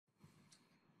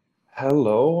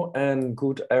Hello and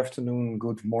good afternoon,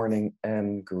 good morning,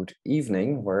 and good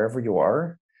evening, wherever you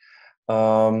are.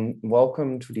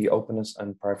 Welcome to the Openness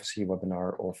and Privacy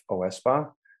webinar of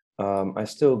OESPA. I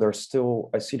see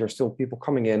there's still people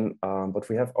coming in, but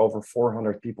we have over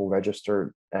 400 people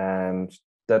registered, and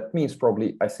that means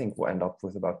probably, I think we'll end up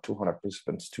with about 200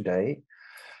 participants today.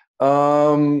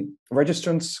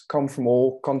 Registrants come from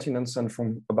all continents and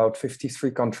from about 53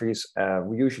 countries.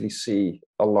 We usually see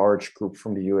a large group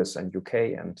from the US and UK,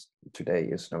 and today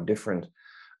is no different.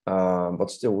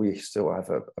 But still, we still have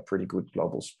a pretty good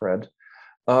global spread.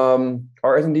 Our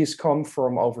attendees come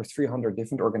from over 300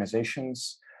 different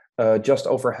organizations. Just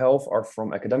over half are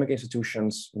from academic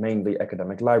institutions, mainly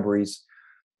academic libraries,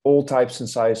 all types and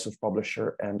sizes of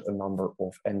publisher, and a number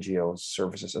of NGOs,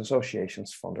 services,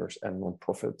 associations, funders, and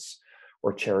nonprofits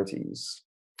or charities.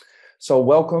 So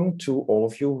welcome to all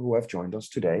of you who have joined us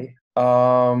today.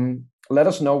 Let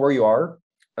us know where you are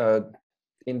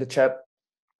in the chat.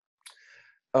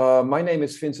 My name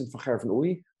is Vincent van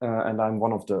Gerven, and I'm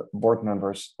one of the board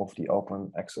members of the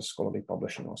Open Access Scholarly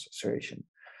Publishing Association.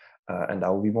 And I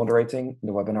will be moderating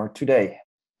the webinar today.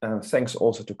 Thanks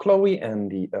also to Chloe and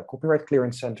the Copyright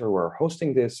Clearance Center who are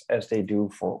hosting this, as they do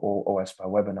for all OESPA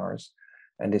webinars.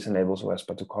 And this enables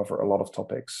OESPA to cover a lot of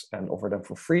topics and offer them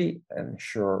for free and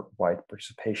ensure wide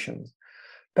participation.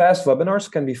 Past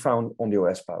webinars can be found on the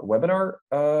OESPA webinar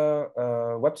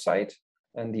website,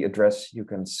 and the address you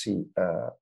can see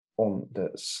on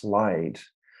the slide.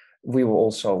 We will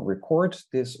also record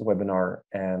this webinar,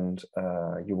 and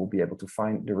you will be able to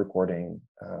find the recording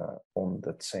on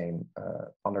that same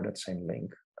under that same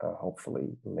link,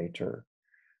 hopefully later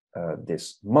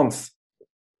this month.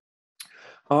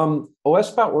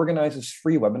 OESPA organizes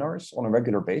free webinars on a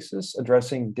regular basis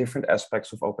addressing different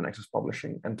aspects of open access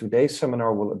publishing, and today's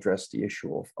seminar will address the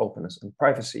issue of openness and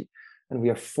privacy. And we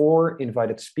have 4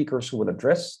 invited speakers who will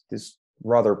address this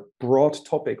rather broad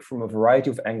topic from a variety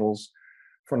of angles,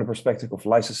 from the perspective of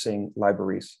licensing,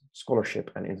 libraries,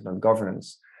 scholarship, and internet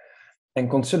governance. And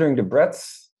considering the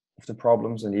breadth of the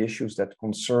problems and the issues that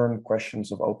concern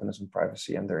questions of openness and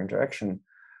privacy and their interaction,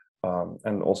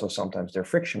 and also sometimes their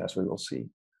friction, as we will see,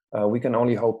 we can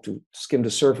only hope to skim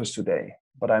the surface today.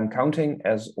 But I'm counting,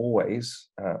 as always,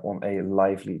 on a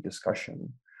lively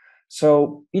discussion.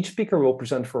 So each speaker will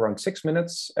present for around 6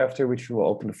 minutes, after which we will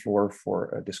open the floor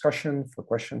for a discussion, for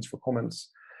questions, for comments.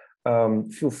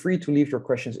 Feel free to leave your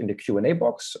questions in the Q&A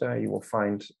box. You will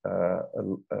find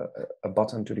a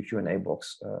button to the Q&A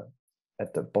box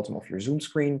at the bottom of your Zoom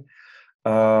screen.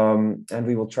 And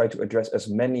we will try to address as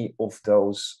many of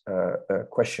those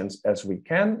questions as we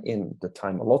can in the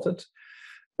time allotted.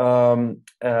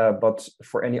 But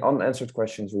for any unanswered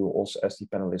questions, we will also ask the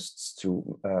panelists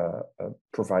to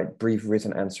provide brief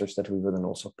written answers that we will then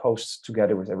also post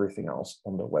together with everything else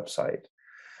on the website.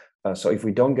 So if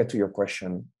we don't get to your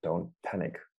question, don't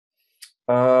panic.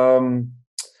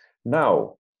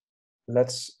 Now,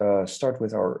 let's start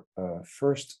with our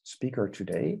first speaker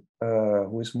today,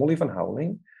 who is Molly van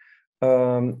Houweling,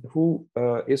 who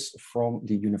is from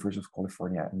the University of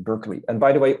California in Berkeley. And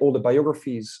by the way, all the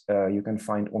biographies you can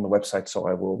find on the website, so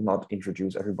I will not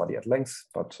introduce everybody at length,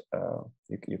 but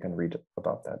you can read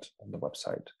about that on the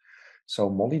website. So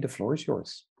Molly, the floor is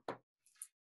yours.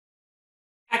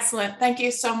 Excellent. Thank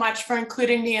you so much for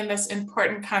including me in this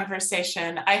important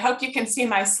conversation. I hope you can see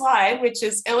my slide, which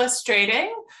is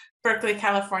illustrating Berkeley,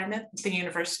 California, the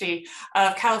University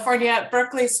of California,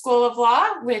 Berkeley School of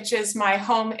Law, which is my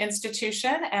home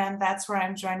institution, and that's where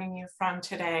I'm joining you from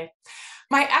today.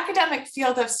 My academic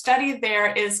field of study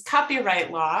there is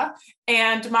copyright law,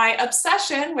 and my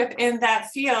obsession within that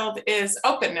field is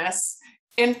openness,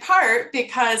 in part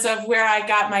because of where I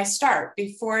got my start.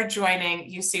 Before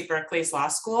joining UC Berkeley's law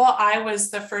school, I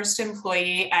was the first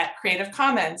employee at Creative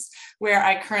Commons, where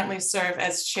I currently serve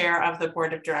as chair of the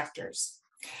board of directors.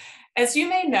 As you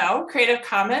may know, Creative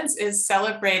Commons is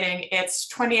celebrating its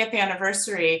 20th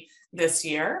anniversary this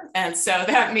year. And so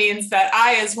that means that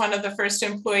I, as one of the first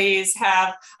employees,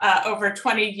 have over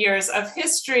 20 years of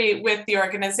history with the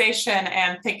organization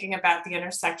and thinking about the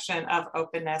intersection of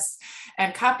openness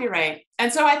and copyright.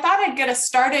 And so I thought I'd get us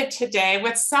started today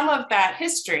with some of that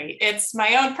history. It's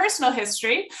my own personal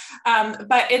history,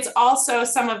 but it's also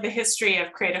some of the history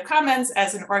of Creative Commons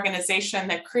as an organization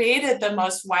that created the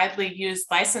most widely used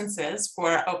licenses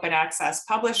for open access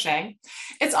publishing.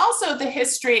 It's also the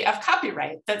history of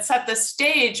copyright that set the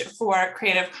stage for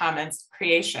Creative Commons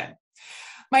creation.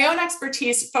 My own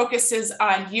expertise focuses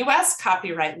on US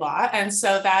copyright law, and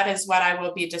so that is what I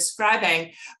will be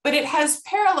describing, but it has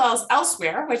parallels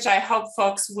elsewhere, which I hope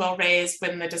folks will raise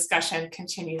when the discussion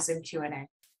continues in Q&A.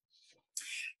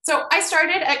 So I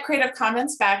started at Creative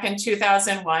Commons back in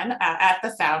 2001 at the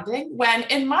founding, when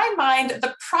in my mind,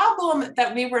 the problem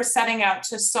that we were setting out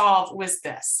to solve was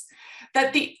this: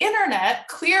 that the internet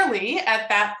clearly at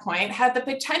that point had the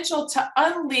potential to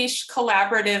unleash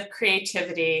collaborative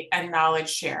creativity and knowledge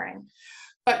sharing.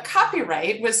 But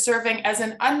copyright was serving as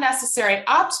an unnecessary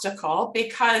obstacle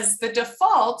because the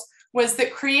default was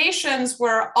that creations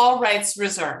were all rights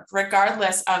reserved,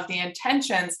 regardless of the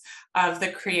intentions of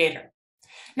the creator.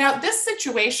 Now, this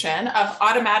situation of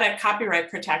automatic copyright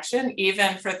protection,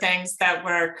 even for things that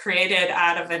were created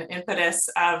out of an impetus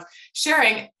of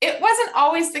sharing, it wasn't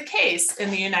always the case in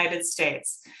the United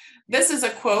States. This is a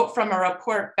quote from a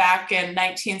report back in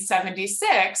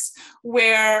 1976,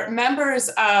 where members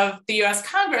of the US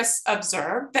Congress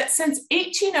observed that since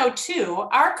 1802,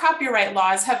 our copyright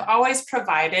laws have always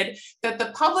provided that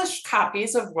the published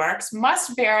copies of works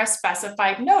must bear a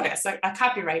specified notice, a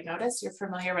copyright notice, you're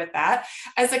familiar with that,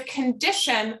 as a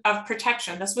condition of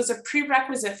protection. This was a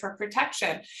prerequisite for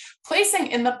protection, placing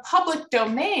in the public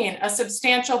domain a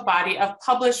substantial body of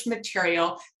published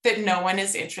material that no one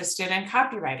is interested in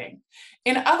copyrighting.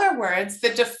 In other words, the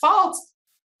default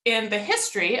in the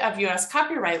history of US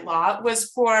copyright law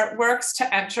was for works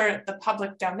to enter the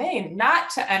public domain, not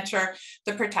to enter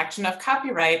the protection of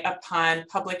copyright upon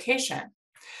publication.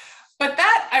 But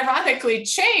that ironically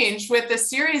changed with a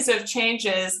series of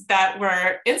changes that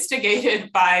were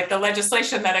instigated by the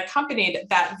legislation that accompanied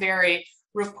that very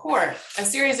report. A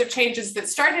series of changes that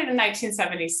started in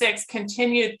 1976,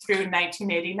 continued through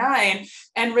 1989,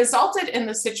 and resulted in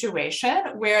the situation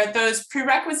where those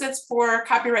prerequisites for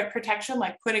copyright protection,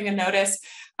 like putting a notice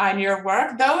on your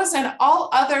work, those and all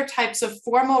other types of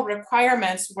formal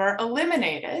requirements were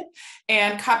eliminated,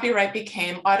 and copyright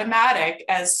became automatic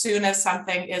as soon as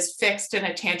something is fixed in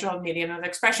a tangible medium of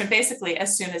expression, basically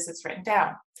as soon as it's written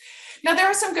down. Now, there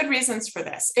are some good reasons for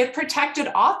this. It protected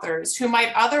authors who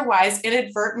might otherwise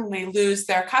inadvertently lose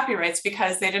their copyrights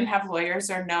because they didn't have lawyers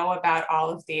or know about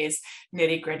all of these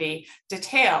nitty-gritty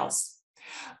details.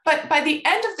 But by the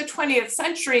end of the 20th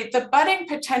century, the budding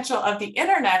potential of the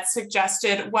internet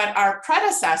suggested what our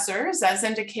predecessors, as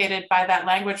indicated by that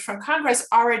language from Congress,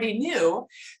 already knew,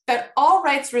 that all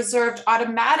rights reserved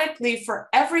automatically for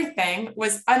everything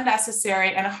was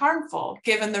unnecessary and harmful,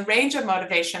 given the range of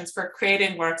motivations for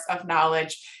creating works of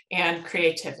knowledge and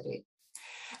creativity.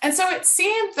 And so it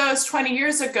seemed those 20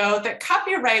 years ago that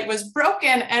copyright was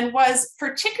broken and was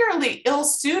particularly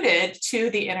ill-suited to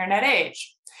the internet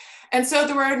age. And so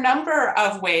there were a number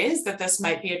of ways that this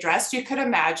might be addressed. You could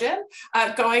imagine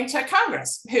going to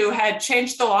Congress, who had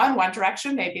changed the law in one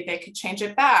direction, maybe they could change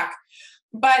it back.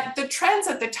 But the trends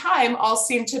at the time all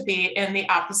seemed to be in the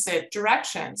opposite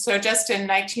direction. So just in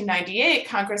 1998,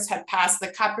 Congress had passed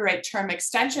the Copyright Term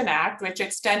Extension Act, which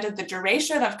extended the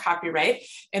duration of copyright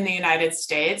in the United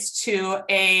States to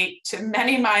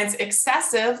many minds,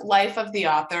 excessive life of the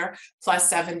author plus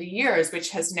 70 years,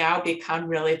 which has now become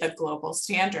really the global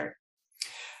standard.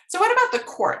 So what about the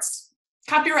courts?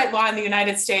 Copyright law in the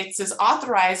United States is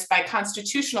authorized by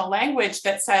constitutional language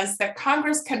that says that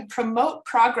Congress can promote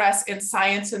progress in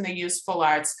science and the useful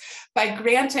arts by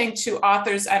granting to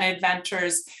authors and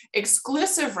inventors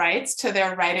exclusive rights to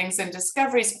their writings and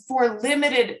discoveries for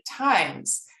limited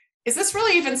times. Is this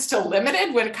really even still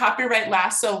limited when copyright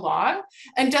lasts so long?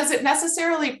 And does it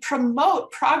necessarily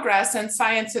promote progress in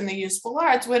science and the useful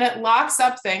arts when it locks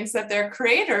up things that their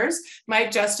creators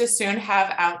might just as soon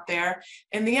have out there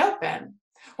in the open?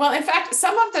 Well, in fact,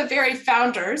 some of the very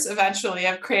founders eventually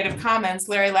of Creative Commons,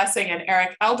 Larry Lessig and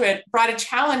Eric Eldred, brought a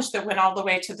challenge that went all the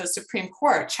way to the Supreme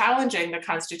Court, challenging the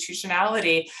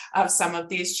constitutionality of some of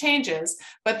these changes.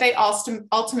 But they also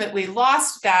ultimately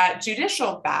lost that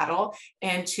judicial battle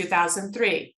in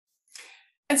 2003.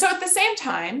 And so at the same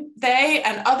time, they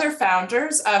and other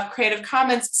founders of Creative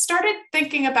Commons started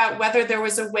thinking about whether there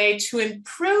was a way to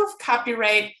improve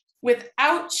copyright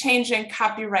without changing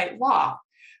copyright law,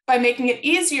 by making it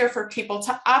easier for people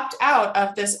to opt out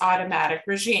of this automatic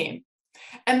regime.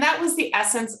 And that was the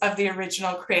essence of the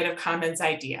original Creative Commons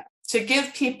idea, to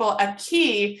give people a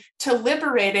key to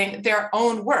liberating their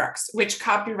own works, which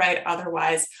copyright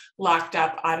otherwise locked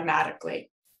up automatically.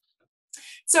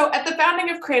 So at the founding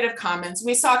of Creative Commons,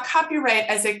 we saw copyright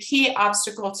as a key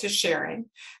obstacle to sharing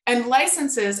and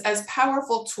licenses as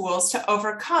powerful tools to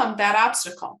overcome that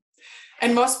obstacle.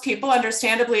 And most people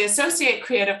understandably associate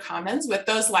Creative Commons with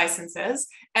those licenses,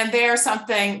 and they are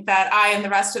something that I and the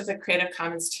rest of the Creative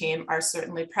Commons team are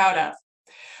certainly proud of.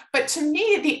 But to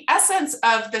me, the essence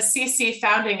of the CC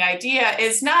founding idea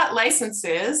is not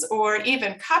licenses or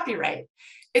even copyright.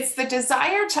 It's the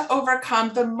desire to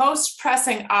overcome the most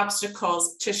pressing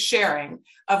obstacles to sharing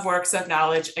of works of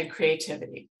knowledge and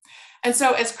creativity. And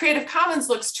so as Creative Commons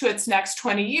looks to its next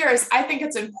 20 years, I think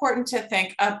it's important to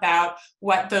think about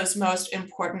what those most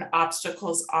important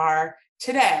obstacles are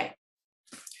today.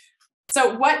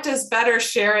 So what does better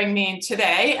sharing mean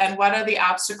today, and what are the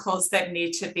obstacles that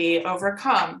need to be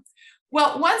overcome?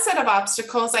 Well, one set of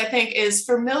obstacles I think is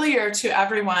familiar to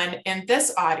everyone in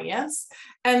this audience,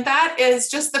 and that is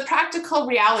just the practical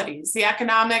realities, the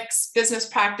economics, business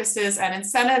practices, and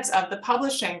incentives of the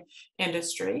publishing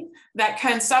industry that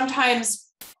can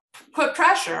sometimes put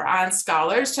pressure on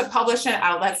scholars to publish in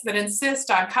outlets that insist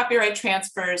on copyright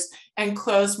transfers and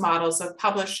closed models of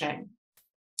publishing.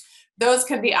 Those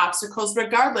can be obstacles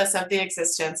regardless of the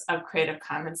existence of Creative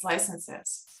Commons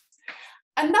licenses.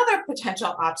 Another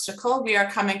potential obstacle we are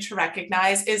coming to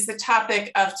recognize is the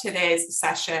topic of today's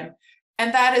session,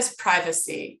 and that is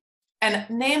privacy, and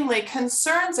namely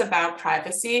concerns about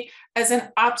privacy as an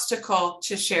obstacle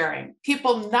to sharing.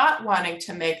 People not wanting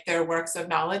to make their works of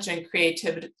knowledge and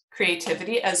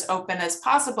creativity as open as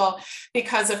possible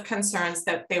because of concerns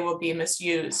that they will be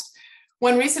misused.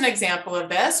 One recent example of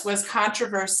this was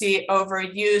controversy over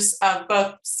use of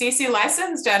both CC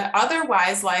licensed and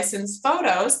otherwise licensed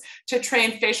photos to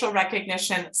train facial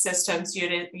recognition systems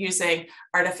using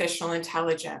artificial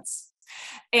intelligence.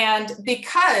 And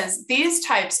because these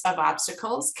types of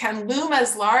obstacles can loom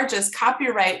as large as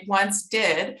copyright once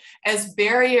did as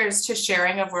barriers to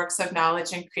sharing of works of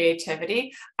knowledge and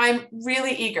creativity, I'm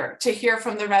really eager to hear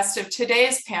from the rest of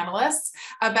today's panelists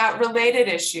about related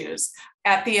issues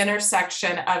at the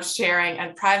intersection of sharing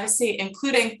and privacy,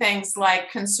 including things like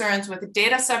concerns with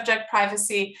data subject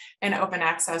privacy and open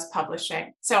access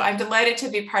publishing. So I'm delighted to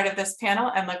be part of this panel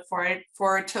and look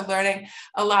forward to learning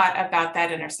a lot about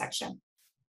that intersection.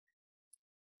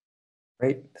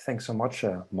 Great, thanks so much,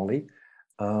 Molly.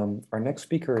 Our next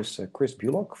speaker is Chris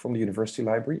Bulock from the University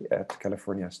Library at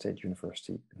California State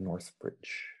University,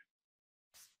 Northridge,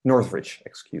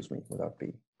 excuse me, without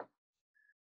B.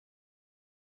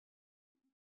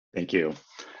 Thank you.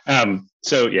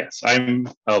 So yes, I'm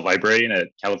a librarian at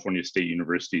California State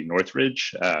University,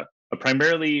 Northridge.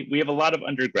 Primarily, we have a lot of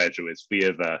undergraduates. We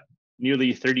have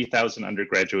nearly 30,000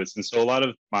 undergraduates. And so a lot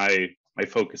of my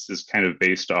focus is kind of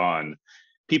based on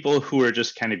people who are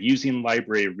just kind of using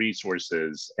library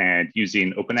resources and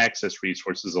using open access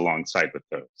resources alongside with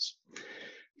those.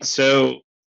 So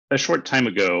a short time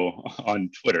ago on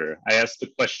Twitter, I asked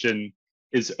the question,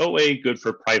 is OA good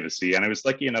for privacy? And I was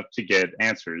lucky enough to get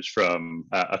answers from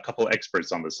a couple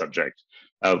experts on the subject.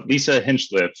 Lisa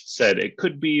Hinchliffe said it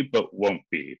could be, but won't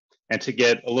be. And to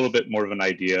get a little bit more of an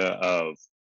idea of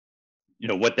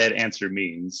what that answer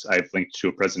means, I've linked to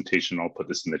a presentation. I'll put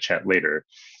this in the chat later.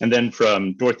 And then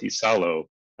from Dorothy Salo,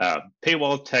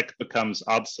 paywall tech becomes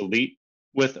obsolete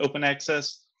with open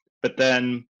access, but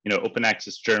then open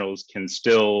access journals can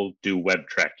still do web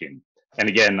tracking. And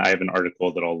again, I have an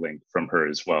article that I'll link from her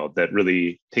as well that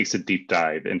really takes a deep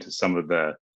dive into some of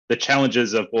the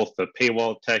challenges of both the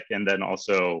paywall tech and then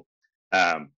also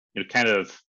kind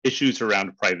of issues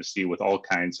around privacy with all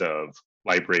kinds of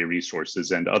library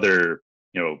resources and other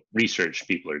research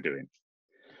people are doing.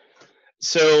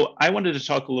 So I wanted to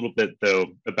talk a little bit though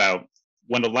about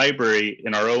when a library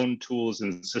in our own tools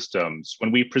and systems,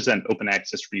 when we present open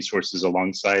access resources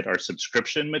alongside our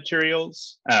subscription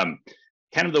materials,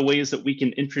 kind of the ways that we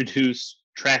can introduce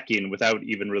tracking without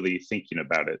even really thinking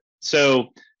about it. So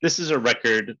this is a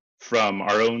record from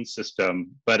our own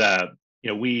system, but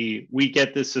we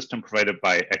get this system provided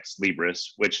by Ex Libris,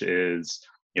 which is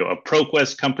a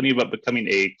ProQuest company, but becoming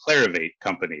a Clarivate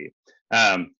company.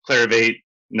 Clarivate,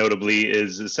 notably,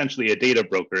 is essentially a data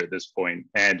broker at this point.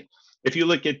 And if you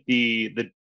look at the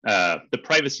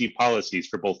privacy policies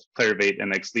for both Clarivate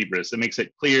and Ex Libris, it makes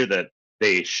it clear that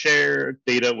they share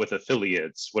data with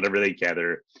affiliates, whatever they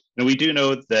gather. And we do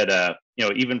know that,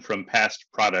 even from past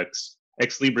products,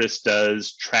 Ex Libris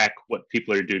does track what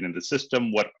people are doing in the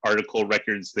system, what article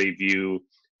records they view,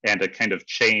 and a kind of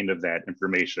chain of that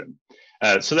information.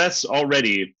 So that's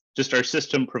already just our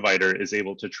system provider is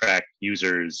able to track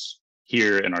users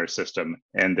here in our system,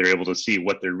 and they're able to see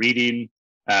what they're reading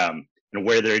and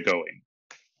where they're going.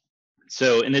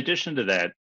 So in addition to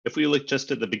that, if we look just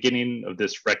at the beginning of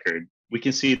this record, we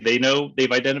can see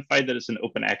they've identified that it's an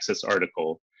open access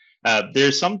article.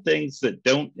 There's some things that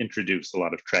don't introduce a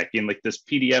lot of tracking, like this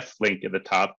PDF link at the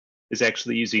top is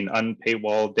actually using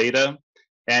unpaywall data.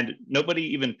 And nobody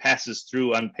even passes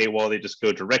through unpaywall, they just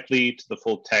go directly to the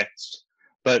full text.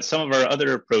 But some of our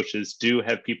other approaches do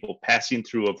have people passing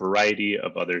through a variety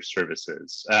of other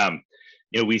services.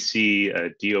 we see a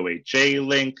DOHA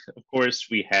link, of course,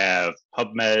 we have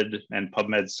PubMed and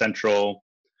PubMed Central.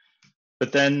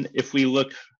 But then if we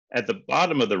look at the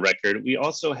bottom of the record, we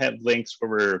also have links where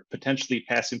we're potentially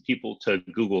passing people to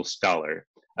Google Scholar.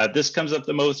 This comes up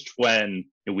the most when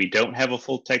we don't have a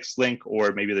full text link,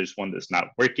 or maybe there's one that's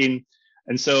not working.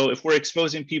 And so if we're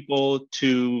exposing people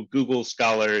to Google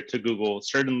Scholar, to Google,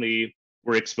 certainly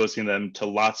we're exposing them to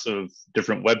lots of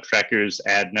different web trackers,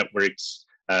 ad networks,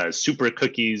 super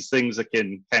cookies, things that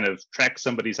can kind of track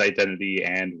somebody's identity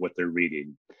and what they're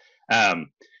reading.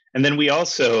 And then we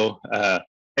also,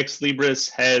 Ex Libris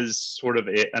has sort of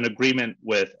an agreement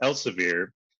with Elsevier,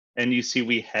 and you see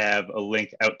we have a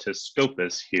link out to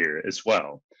Scopus here as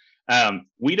well.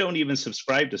 We don't even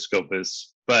subscribe to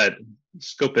Scopus, but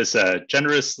Scopus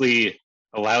generously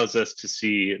allows us to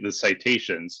see the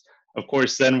citations. Of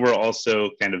course, then we're also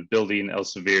kind of building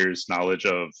Elsevier's knowledge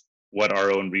of what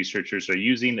our own researchers are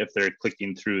using if they're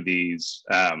clicking through these.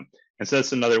 And so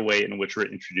that's another way in which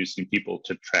we're introducing people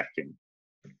to tracking.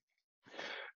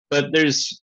 But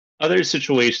there's other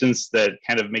situations that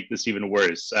kind of make this even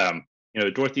worse.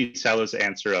 Dorothy Sala's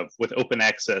answer of, with open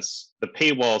access, the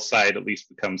paywall side at least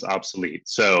becomes obsolete.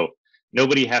 So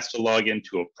nobody has to log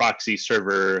into a proxy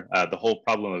server, the whole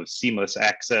problem of seamless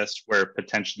access where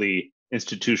potentially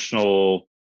institutional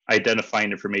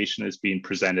identifying information is being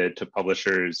presented to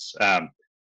publishers,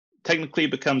 technically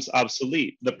becomes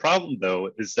obsolete. The problem, though,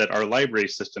 is that our library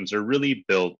systems are really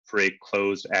built for a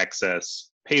closed access,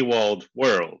 paywalled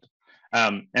world.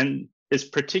 And it's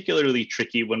particularly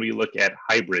tricky when we look at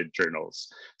hybrid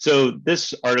journals. So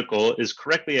this article is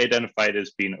correctly identified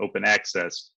as being open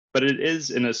access, but it is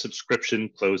in a subscription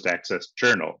closed access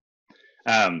journal.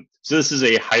 So this is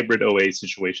a hybrid OA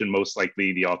situation. Most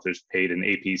likely the authors paid an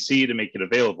APC to make it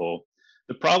available.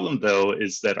 The problem, though,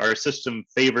 is that our system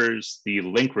favors the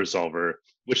link resolver,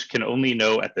 which can only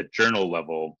know at the journal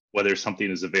level whether something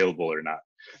is available or not.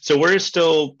 So we're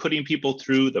still putting people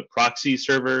through the proxy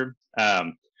server,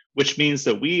 which means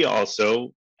that we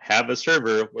also have a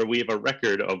server where we have a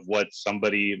record of what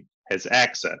somebody has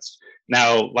accessed.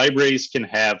 Now, libraries can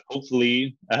have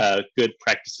hopefully good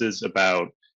practices about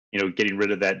getting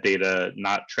rid of that data,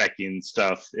 not tracking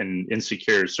stuff in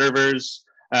insecure servers.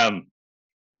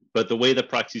 But the way the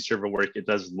proxy server works, it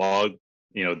does log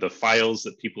the files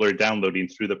that people are downloading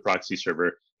through the proxy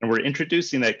server. And we're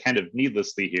introducing that kind of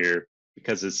needlessly here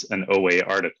because it's an OA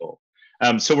article.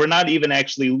 So we're not even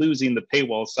actually losing the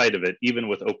paywall side of it, even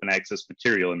with open access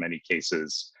material in many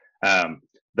cases,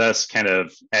 thus kind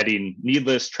of adding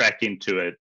needless tracking to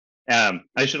it.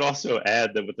 I should also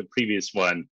add that with the previous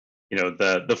one,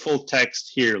 the full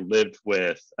text here lived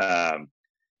with a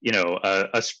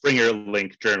Springer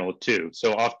link journal too.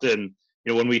 So often,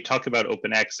 when we talk about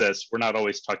open access, we're not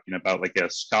always talking about like a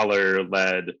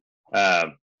scholar-led,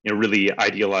 really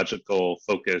ideological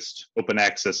focused open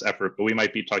access effort, but we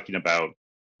might be talking about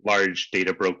large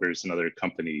data brokers and other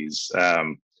companies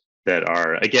that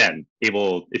are, again,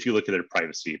 able, if you look at their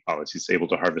privacy policies, able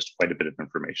to harvest quite a bit of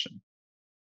information.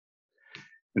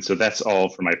 And so that's all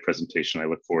for my presentation. I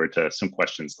look forward to some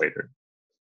questions later.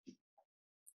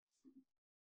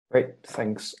 Great,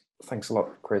 thanks a lot,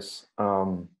 Chris.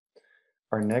 Our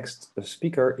next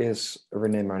speaker is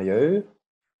René Mahieu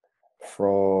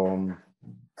from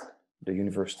the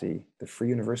university, the Free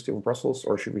University of Brussels,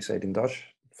 or should we say it in Dutch,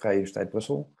 Vrije Universiteit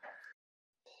Brussel.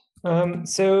 I'm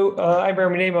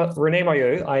René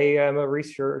Mahieu. I am a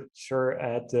researcher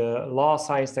at the Law,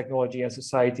 Science, Technology and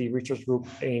Society Research Group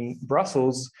in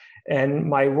Brussels, and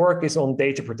my work is on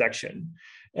data protection.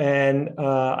 And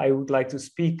I would like to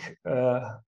speak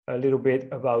a little bit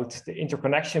about the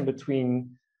interconnection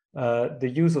between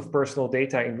the use of personal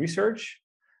data in research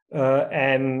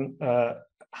and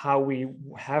how we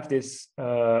have this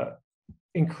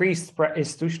increased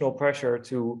institutional pressure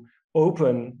to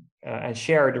open and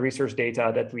share the research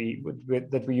data that we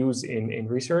use in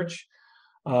research,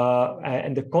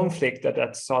 and the conflict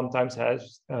that sometimes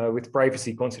has with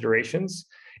privacy considerations,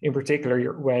 in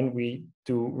particular when we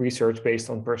do research based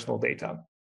on personal data.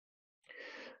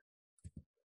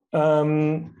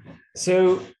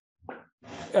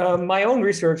 My own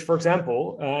research, for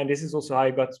example, and this is also how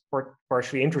I got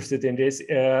partially interested in this,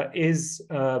 is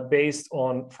based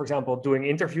on, for example, doing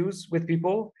interviews with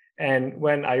people. And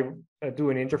when I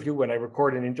do an interview, when I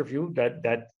record an interview, that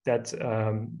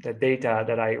data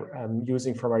that I am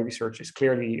using for my research is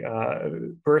clearly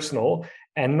personal.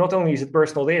 And not only is it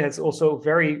personal data, it's also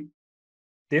very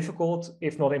difficult,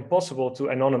 if not impossible, to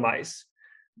anonymize.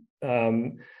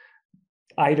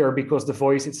 Either because the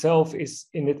voice itself is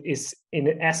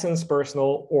in essence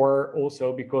personal, or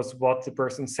also because what the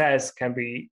person says can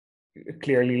be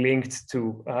clearly linked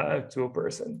to a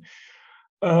person.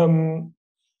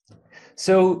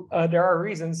 So there are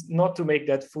reasons not to make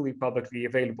that fully publicly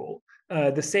available.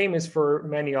 The same is for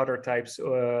many other types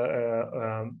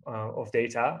of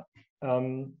data.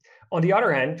 On the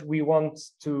other hand, we want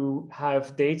to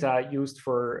have data used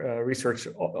for research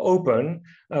open,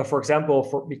 for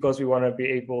example, because we want to be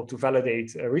able to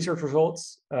validate research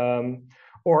results,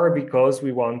 or because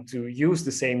we want to use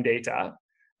the same data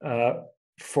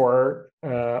for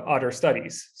other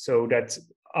studies, so that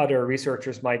other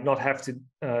researchers might not have to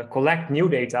collect new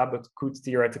data, but could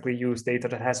theoretically use data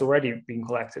that has already been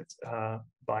collected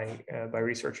by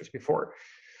researchers before.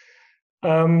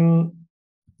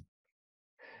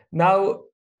 Now,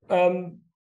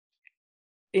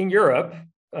 in Europe,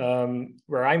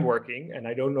 where I'm working, and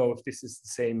I don't know if this is the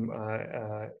same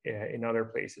in other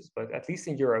places, but at least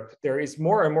in Europe, there is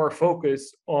more and more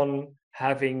focus on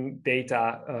having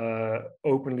data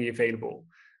openly available,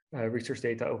 research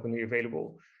data openly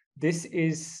available. This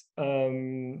is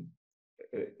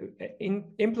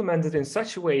implemented in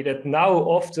such a way that now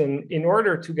often, in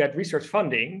order to get research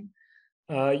funding,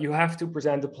 you have to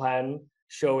present a plan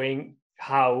showing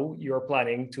how you're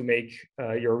planning to make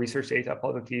your research data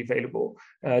publicly available.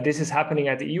 This is happening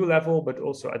at the EU level, but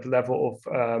also at the level of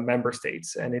member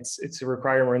states. And it's a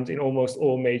requirement in almost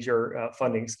all major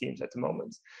funding schemes at the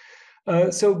moment.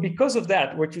 So because of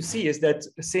that, what you see is that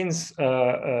since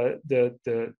the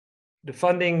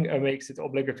funding makes it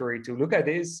obligatory to look at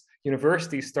this,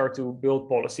 universities start to build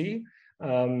policy.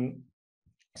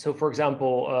 So for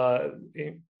example,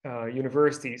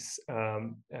 universities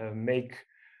make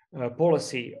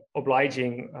policy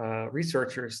obliging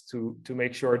researchers to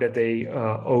make sure that they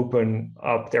open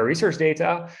up their research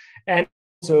data, and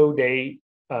also they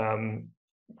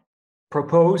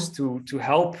propose to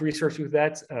help research with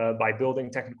that by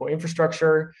building technical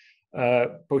infrastructure,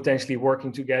 potentially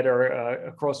working together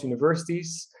across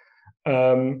universities,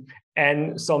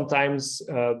 and sometimes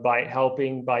by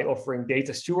offering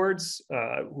data stewards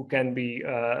who can be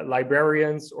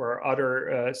librarians or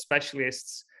other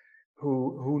specialists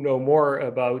who know more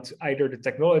about either the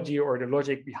technology or the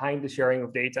logic behind the sharing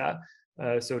of data,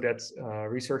 so that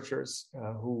researchers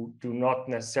who do not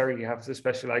necessarily have the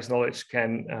specialized knowledge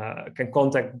can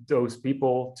contact those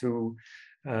people to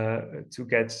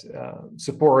get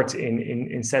support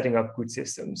in setting up good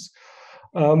systems.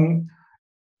 In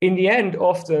the end,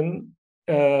 often,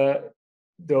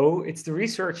 though, it's the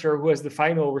researcher who has the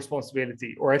final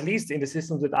responsibility, or at least in the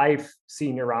systems that I've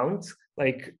seen around,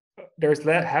 like there's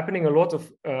happening a lot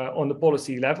of on the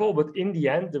policy level, but in the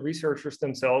end, the researchers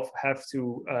themselves have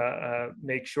to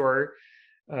make sure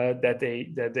that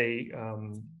they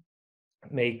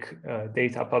make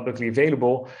data publicly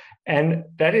available, and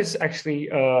that is actually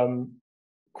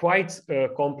quite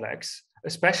complex,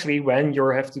 especially when you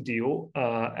have to deal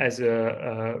as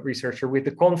a researcher with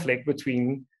the conflict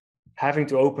between having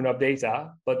to open up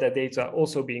data, but that data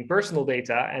also being personal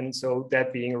data, and so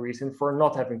that being a reason for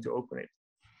not having to open it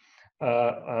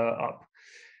up.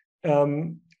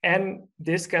 And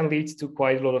this can lead to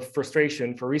quite a lot of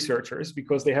frustration for researchers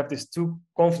because they have these two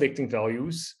conflicting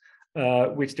values,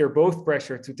 which they're both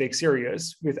pressured to take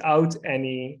serious without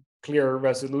any clear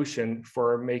resolution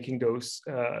for making those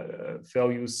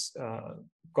values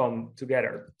come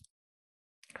together.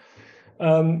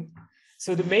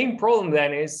 So the main problem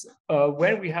then is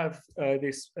when we have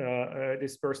this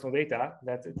personal data,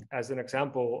 that as an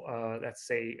example, let's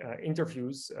say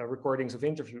interviews, recordings of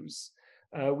interviews,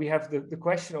 we have the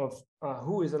question of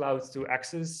who is allowed to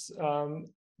access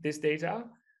this data.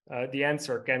 The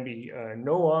answer can be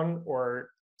no one or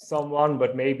someone,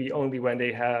 but maybe only when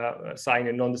they have signed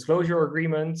a non-disclosure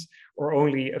agreement, or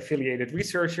only affiliated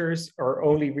researchers, or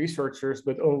only researchers,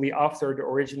 but only after the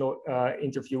original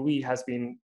interviewee has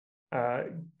been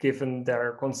given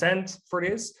their consent for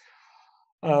this.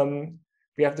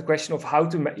 We have the question of how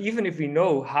to, even if we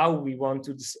know how we want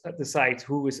to decide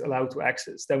who is allowed to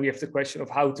access, then we have the question of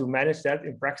how to manage that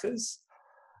in practice.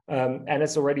 And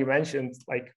as already mentioned,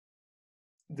 like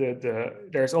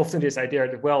there's often this idea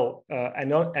that, well,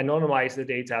 anonymize the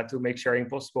data to make sharing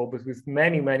possible, but with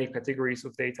many categories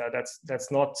of data,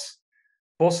 that's not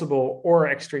possible or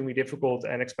extremely difficult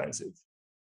and expensive.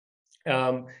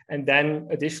 And then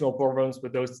additional problems,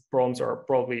 but those problems are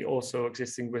probably also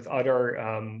existing with other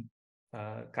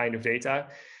kind of data,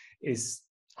 is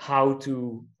how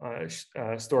to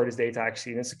store this data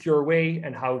actually in a secure way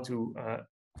and how to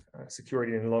secure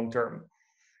it in the long term.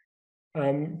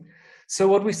 So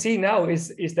what we see now is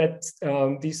that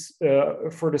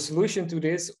for the solution to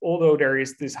this, although there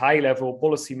is this high-level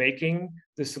policy making,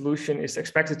 the solution is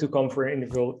expected to come from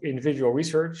individual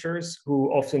researchers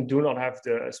who often do not have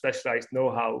the specialized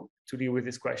know-how to deal with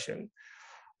this question,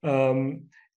 and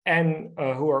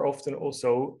who are often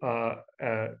also,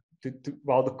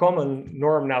 while the common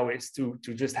norm now is to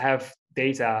just have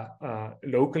data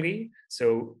locally.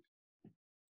 So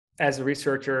as a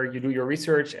researcher, you do your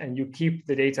research and you keep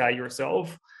the data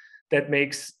yourself. That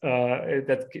makes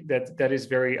that is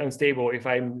very unstable. If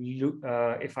I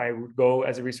would go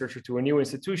as a researcher to a new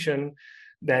institution,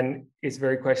 then it's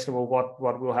very questionable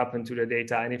what will happen to the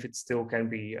data and if it still can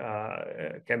be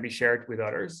shared with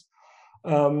others.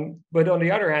 But on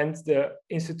the other hand, the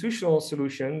institutional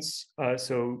solutions,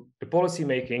 so the policy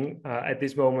making at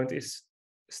this moment is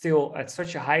still at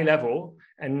such a high level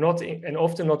and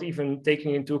often not even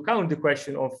taking into account the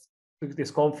question of this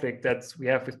conflict that we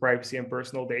have with privacy and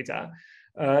personal data,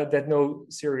 that no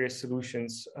serious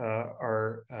solutions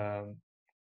are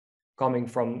coming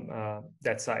from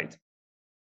that side.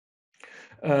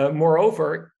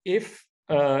 Moreover, if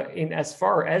in as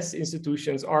far as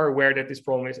institutions are aware that this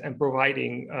problem is and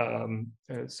providing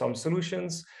some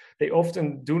solutions, they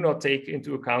often do not take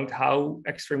into account how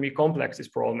extremely complex this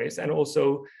problem is, and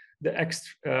also the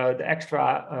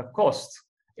extra cost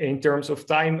in terms of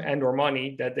time and or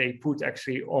money that they put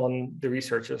actually on the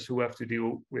researchers who have to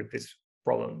deal with this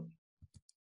problem.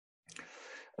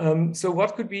 So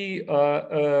what could be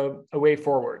a way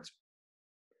forward?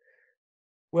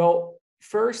 Well,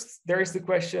 first, there is the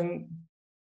question,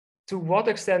 to what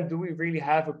extent do we really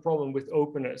have a problem with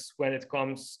openness when it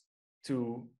comes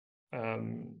to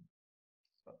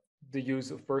the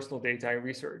use of personal data in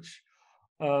research?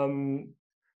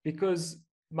 Because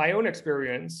my own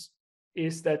experience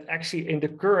is that actually in the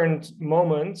current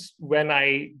moment, when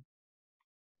I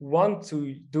want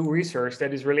to do research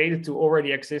that is related to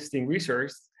already existing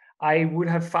research, I would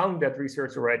have found that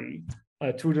research already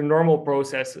through the normal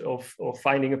process of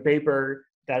finding a paper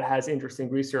that has interesting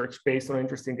research based on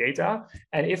interesting data.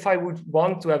 And if I would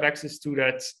want to have access to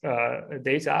that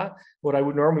data, what I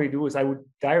would normally do is I would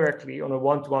directly, on a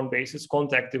one-to-one basis,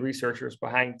 contact the researchers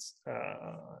behind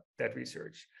that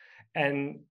research.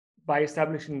 And by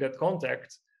establishing that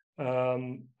contact,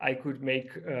 I could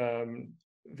make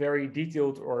very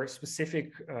detailed or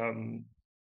specific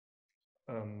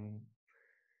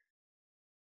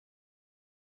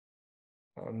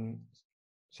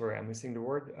sorry, I'm missing the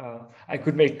word. I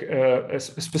could make a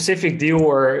specific deal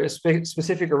or a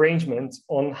specific arrangement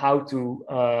on how to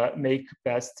make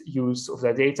best use of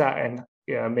that data and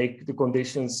make the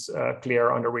conditions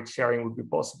clear under which sharing would be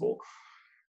possible.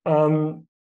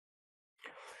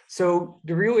 So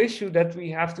the real issue that we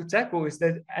have to tackle is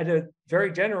that at a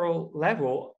very general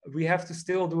level, we have to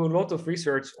still do a lot of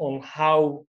research on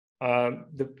how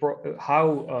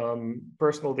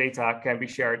personal data can be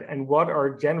shared and what are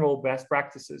general best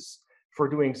practices for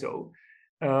doing so.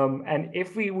 And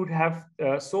if we would have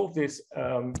solved this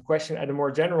question at a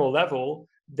more general level,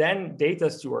 then data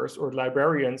stewards or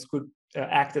librarians could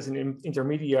act as an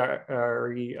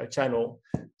intermediary channel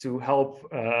to help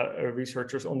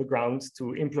researchers on the ground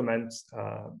to implement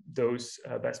those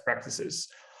best practices.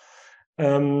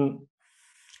 And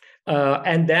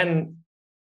then,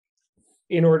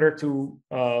 in order to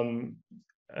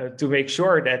make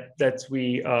sure that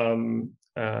we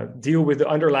deal with the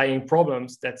underlying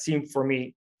problems that seem for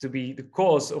me to be the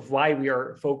cause of why we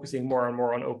are focusing more and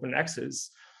more on open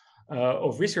access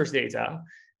of research data,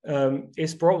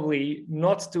 is probably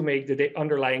not to make the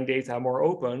underlying data more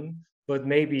open, but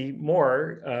maybe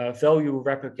more value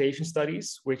replication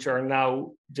studies, which are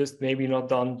now just maybe not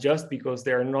done just because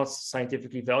they're not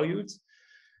scientifically valued,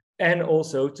 and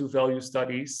also to value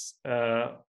studies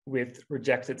with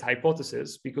rejected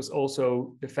hypotheses, because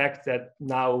also the fact that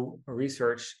now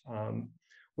research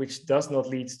which does not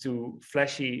lead to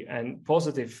flashy and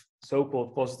positive,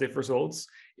 so-called positive results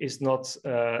is not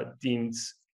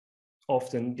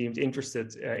often deemed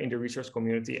interested in the research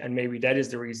community. And maybe that is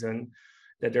the reason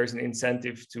that there's an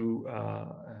incentive to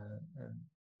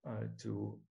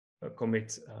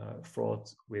commit fraud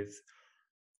with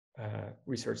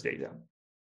research data.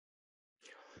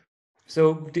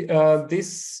 So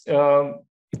this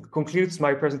concludes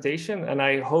my presentation, and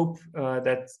I hope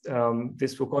that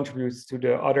this will contribute to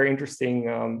the other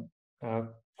interesting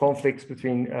conflicts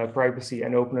between privacy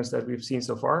and openness that we've seen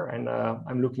so far. And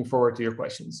I'm looking forward to your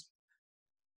questions.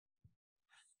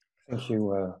 Thank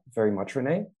you very much,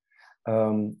 René.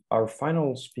 Our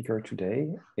final speaker today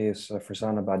is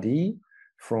Farzaneh Badiei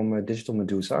from Digital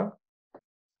Medusa.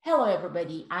 Hello,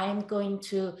 everybody. I am going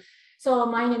to So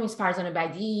my name is Farzaneh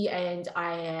Badiei, and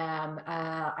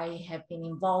I have been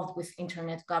involved with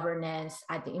internet governance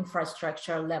at the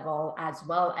infrastructure level, as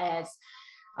well as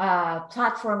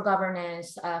platform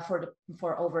governance for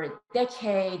over a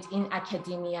decade in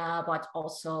academia, but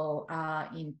also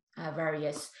in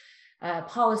various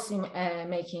policy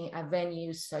making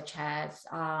venues such as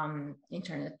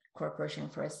Internet Corporation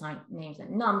for Assigned Names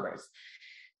and Numbers.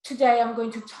 Today, I'm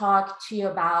going to talk to you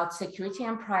about security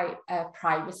and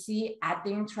privacy at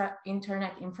the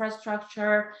internet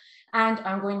infrastructure, and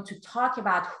I'm going to talk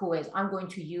about Whois. I'm going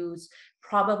to use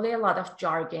probably a lot of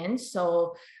jargon,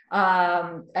 so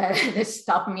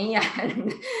stop me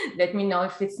and let me know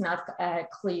if it's not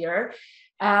clear.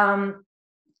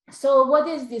 So what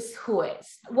is this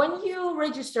Whois? When you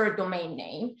register a domain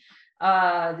name,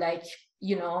 like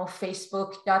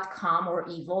facebook.com or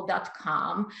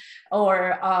evil.com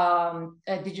or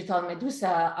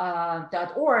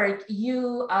digitalmedusa.org,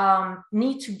 you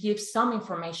need to give some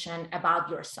information about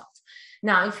yourself.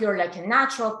 Now, if you're like a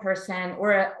natural person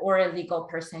or a legal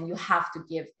person, you have to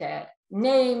give the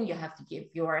name, you have to give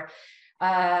your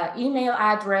email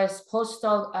address,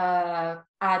 postal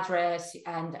address,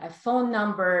 and a phone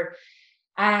number,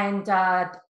 and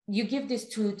you give this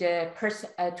to the person,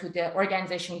 to the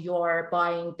organization you're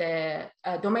buying the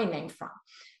domain name from.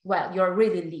 Well, you're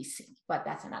really leasing, but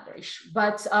that's another issue.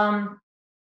 But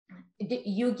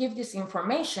you give this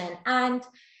information, and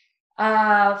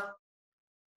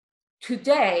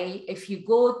today, if you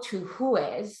go to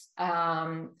Whois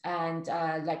and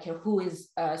like a Whois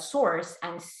source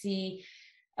and see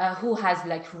who has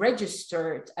like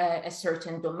registered a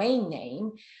certain domain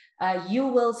name, you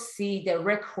will see the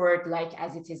record like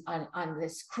as it is on the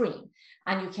screen.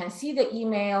 And you can see the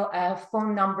email,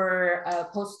 phone number,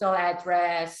 postal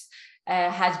address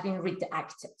has been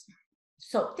redacted.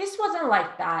 So this wasn't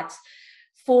like that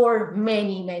for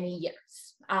many, many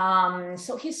years.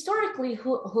 So historically,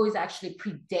 Whois actually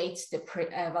predates the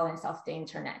prevalence of the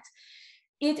internet.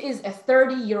 It is a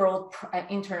 30-year-old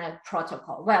internet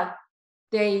protocol. Well,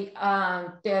 the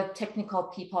technical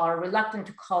people are reluctant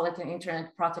to call it an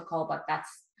internet protocol, but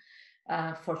that's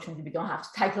fortunately we don't have to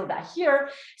tackle that here.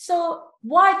 So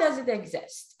why does it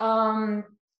exist? Many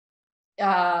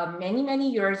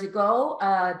years ago,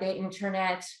 the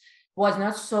internet was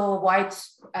not so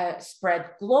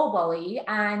widespread globally,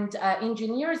 and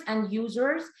engineers and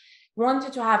users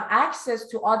wanted to have access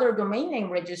to other domain name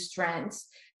registrants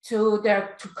to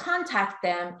contact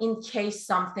them in case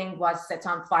something was set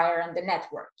on fire on the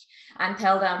network, and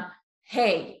tell them,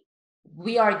 hey,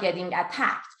 we are getting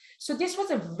attacked. So this was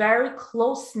a very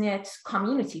close-knit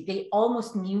community. They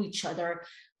almost knew each other.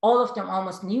 All of them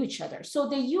almost knew each other. So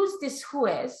they used this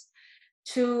Whois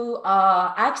to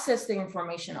access the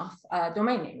information of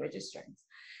domain name registrants.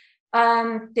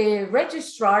 The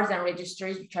registrars and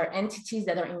registries, which are entities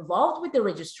that are involved with the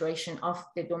registration of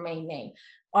the domain name,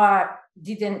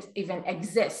 didn't even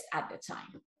exist at the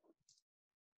time.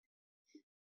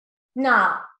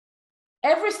 Now,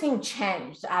 everything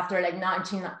changed after like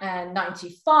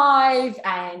 1995,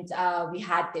 and we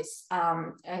had this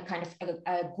kind of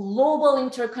a global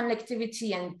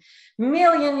interconnectivity, and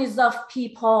millions of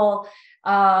people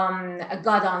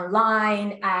got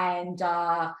online, and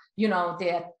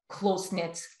the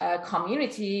close-knit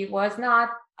community was not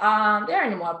there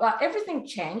anymore. But everything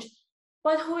changed,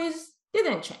 but Whois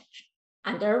didn't change.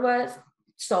 And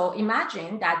so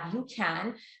imagine that you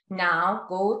can now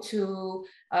go to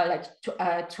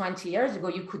 20 years ago,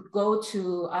 you could go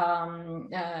to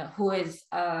Whois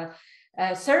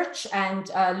search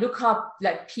and look up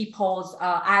like people's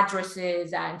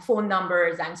addresses and phone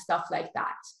numbers and stuff like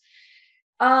that.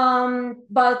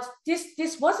 But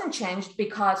this wasn't changed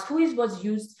because Whois was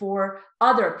used for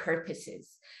other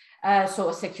purposes.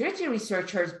 So security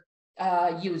researchers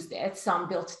used it. Some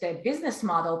built their business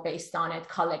model based on it,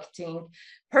 collecting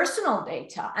personal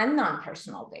data and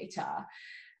non-personal data.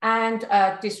 And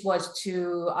this was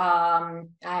to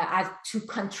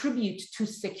contribute to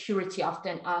security of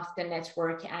the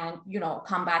network and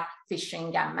combat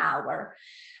phishing and malware.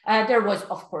 There was,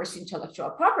 of course, intellectual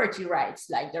property rights.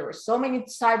 Like there were so many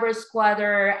cyber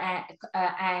squatter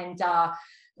and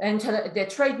the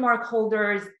trademark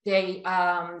holders. They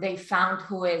found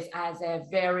Whois as a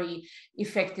very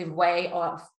effective way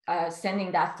of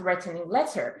sending that threatening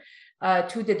letter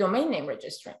to the domain name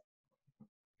registrant.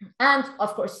 And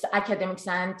of course, academics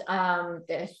and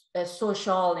the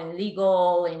social and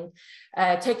legal and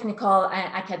technical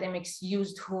academics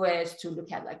used Whois to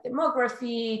look at like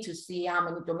demography, to see how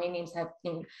many domain names have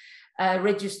been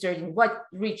registered in what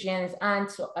regions,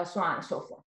 and so on and so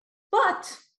forth.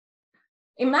 But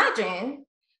imagine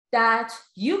that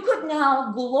you could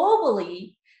now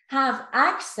globally have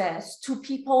access to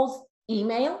people's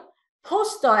email,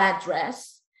 postal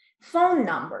address, phone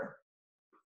number.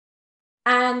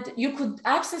 And you could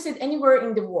access it anywhere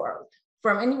in the world,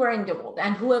 from anywhere in the world,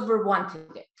 and whoever wanted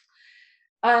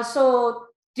it. So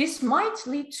this might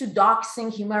lead to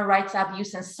doxing, human rights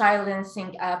abuse, and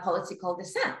silencing political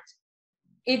dissent.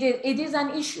 It is an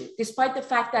issue, despite the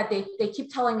fact that they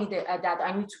keep telling me that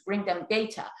I need to bring them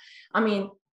data. I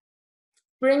mean,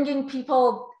 bringing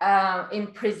people in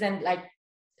prison, like,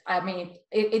 I mean,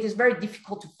 it is very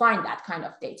difficult to find that kind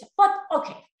of data, but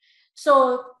okay.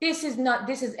 So this is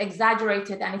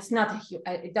exaggerated, and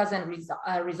it doesn't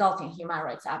result in human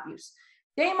rights abuse.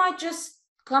 They might just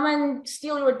come and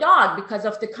steal your dog because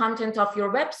of the content of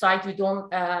your website. You don't,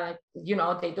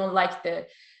 they don't like the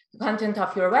content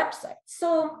of your website.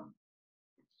 So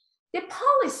the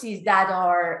policies that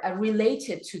are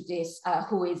related to this,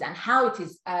 who is and how it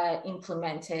is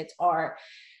implemented, are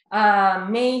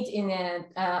made in an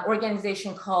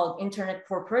organization called Internet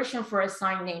Corporation for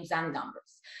Assigned Names and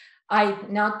Numbers.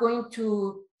 I'm not going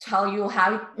to tell you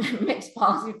how it makes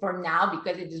policy for now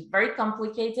because it is very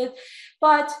complicated,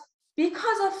 but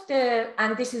because of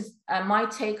and this is my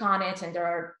take on it, and there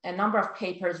are a number of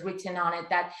papers written on it,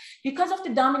 that because of the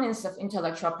dominance of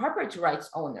intellectual property rights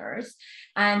owners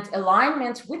and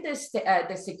alignment with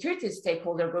the security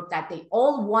stakeholder group, that they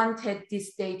all wanted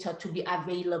this data to be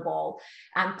available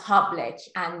and public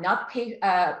and not pay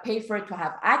for it to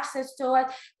have access to it,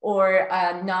 or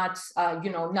not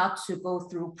to go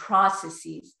through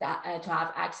processes that to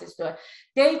have access to it.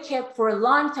 They kept for a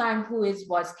long time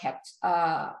was kept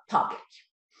public.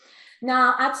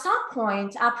 Now, at some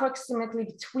point, approximately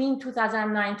between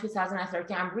 2009 and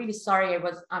 2013, I'm really sorry,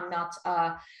 I'm not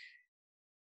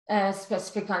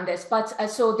specific on this, but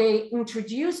so they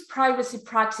introduced privacy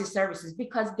proxy services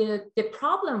because the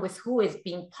problem with who is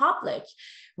being public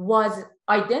was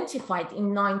identified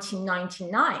in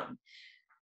 1999.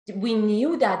 We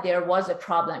knew that there was a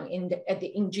problem,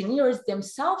 the engineers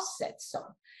themselves said so.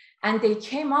 And they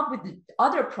came up with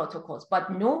other protocols,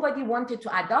 but nobody wanted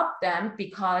to adopt them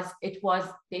because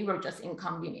they were just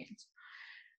inconvenient.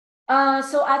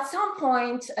 So at some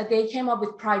point, they came up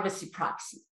with privacy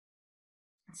proxy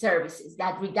services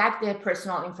that redact the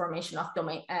personal information of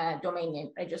domain name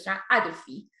registrar at a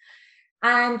fee.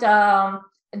 And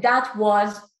that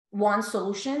was one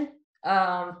solution.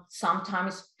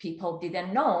 Sometimes people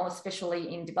didn't know,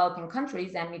 especially in developing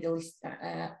countries and Middle East,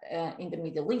 in the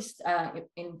Middle East,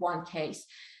 in one case,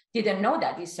 didn't know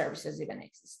that these services even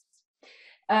exist.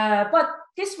 But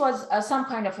this was some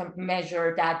kind of a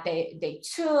measure that they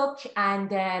took, and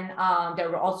then there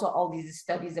were also all these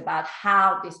studies about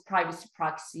how this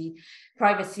privacy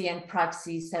and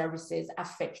proxy services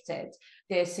affected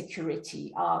the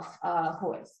security of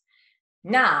WHOIS.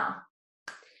 Now,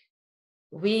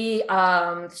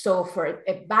 so for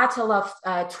a battle of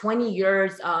 20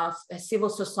 years of civil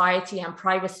society and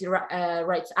privacy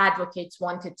rights advocates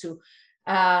wanted to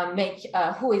make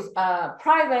WHOIS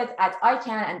private at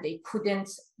ICANN, and they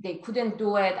couldn't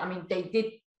do it. I mean, they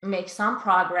did make some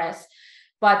progress,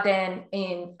 but then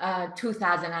in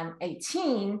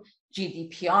 2018,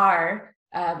 GDPR,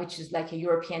 which is like a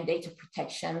European data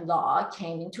protection law,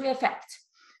 came into effect.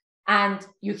 And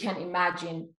you can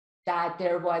imagine that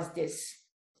there was this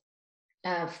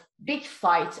big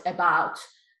fight about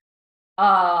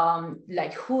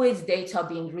like WHOIS data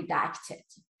being redacted.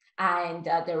 And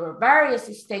there were various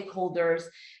stakeholders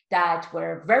that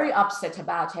were very upset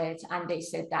about it. And they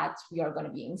said that we are going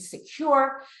to be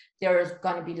insecure. There's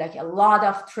going to be like a lot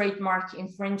of trademark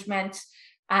infringement,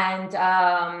 and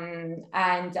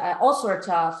all sorts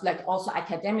of, like, also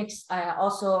academics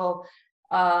also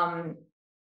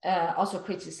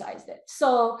criticized it.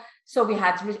 So we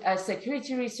had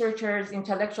security researchers,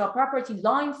 intellectual property,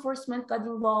 law enforcement got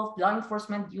involved. Law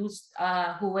enforcement used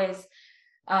WHOIS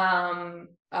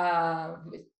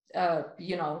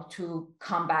to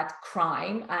combat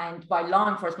crime, and by law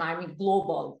enforcement I mean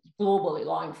globally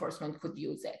law enforcement could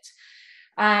use it.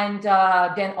 And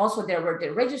then also there were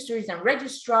the registries and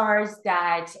registrars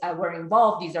that were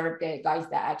involved. These are the guys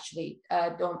that actually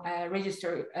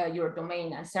register your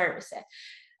domain and service it.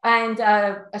 And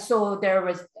so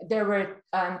there's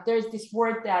this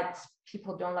word that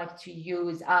people don't like to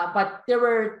use, but there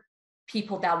were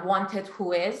people that wanted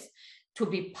WHOIS to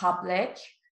be public,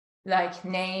 like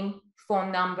name,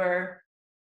 phone number,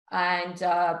 and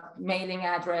mailing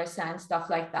address and stuff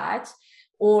like that,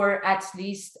 or at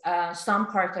least some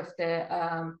part of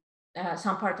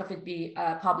it be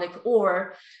public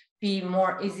or be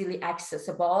more easily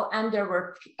accessible. And there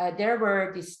were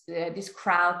this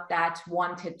crowd that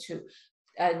wanted to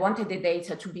wanted the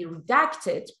data to be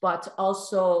redacted, but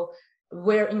also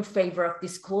were in favor of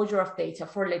disclosure of data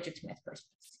for legitimate purposes.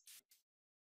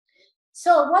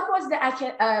 So what was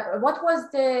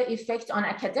the effect on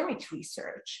academic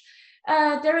research?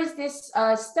 There is this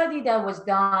study that was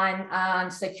done on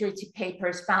security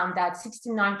papers, found that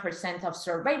 69% of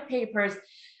surveyed papers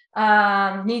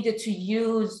needed to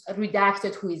use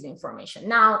redacted WHOIS information.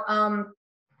 Now,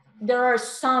 there are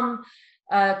some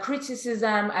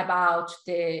criticism about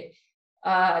the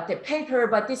paper,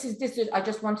 but this is I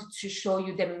just wanted to show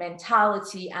you the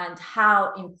mentality and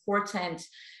how important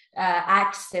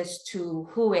access to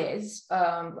WHOIS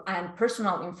and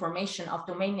personal information of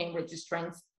domain name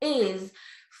registrants is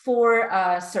for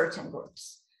certain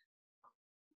groups.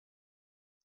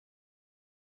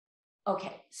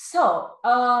 Okay, so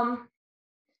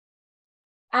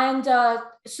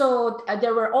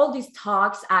there were all these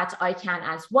talks at ICANN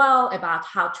as well about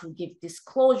how to give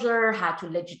disclosure, how to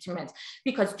legitimate,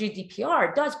 because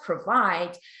GDPR does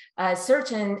provide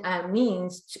certain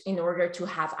means in order to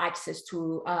have access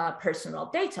to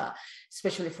personal data,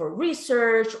 especially for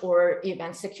research or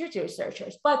even security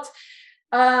researchers. But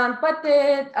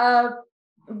the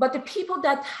people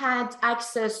that had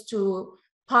access to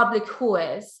public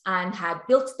WHOIS and had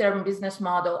built their business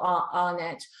model on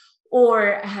it,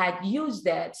 or had used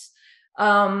it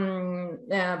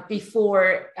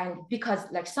before, and because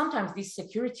like sometimes these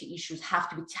security issues have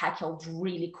to be tackled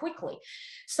really quickly.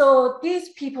 So these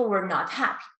people were not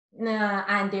happy,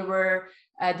 and they were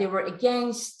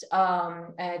against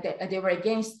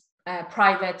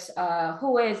private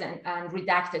WHOIS and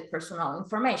redacted personal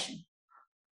information.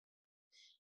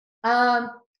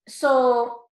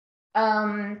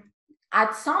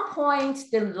 At some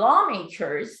point, the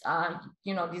lawmakers,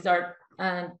 these are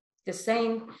the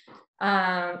same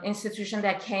institution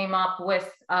that came up with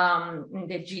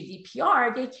the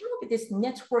GDPR, they came up with this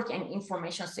Network and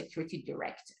Information Security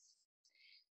Directive.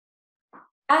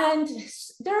 And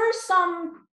there are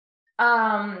some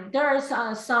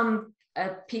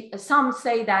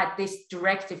say that this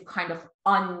directive kind of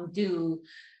undo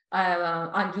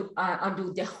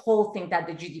the whole thing that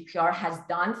the GDPR has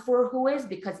done for WHOIS,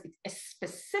 because it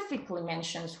specifically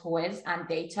mentions WHOIS and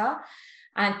data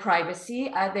and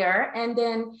privacy there. And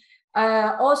then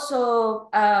also,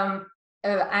 and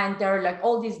there are like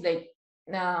all these, like,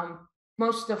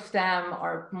 most of them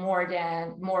are more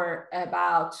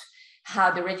about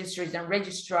how the registries and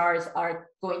registrars are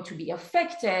going to be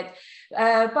affected.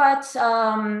 But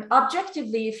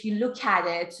objectively, if you look at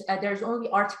it, there's only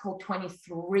Article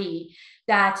 23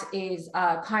 that is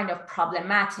kind of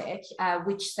problematic,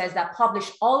 which says that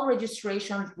publish all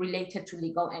registrations related to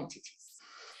legal entities.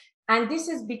 And this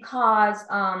is because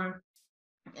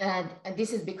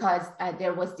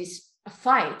there was this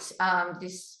fight.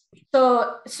 This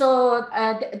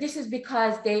is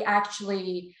because they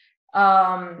actually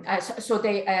the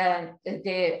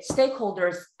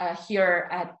stakeholders here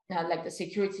at like the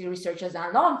security researchers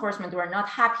and law enforcement were not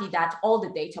happy that all the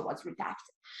data was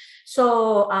redacted.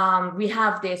 So we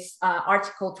have this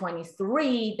Article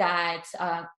 23 that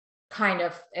kind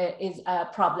of is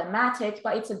problematic,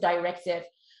 but it's a directive.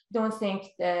 Don't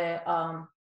think the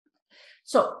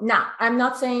so now, I'm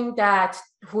not saying that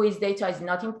WHOIS data is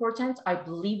not important. I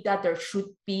believe that there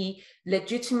should be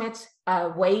legitimate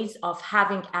ways of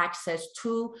having access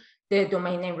to the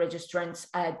domain name registrants'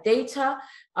 data.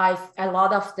 A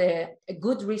lot of the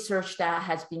good research that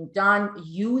has been done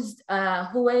used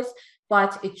WHOIS,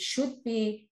 but it should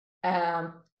be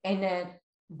in a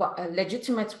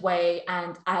legitimate way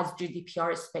and as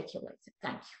GDPR speculated.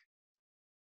 Thank you.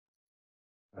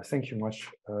 Thank you much.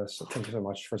 Thank you so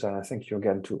much, Farzaneh. Thank you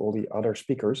again to all the other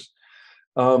speakers.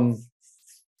 I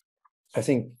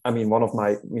think, I mean, one of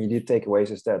my immediate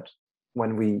takeaways is that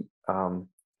when we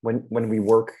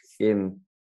work in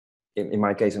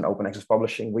my case in open access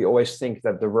publishing, we always think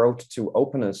that the road to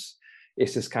openness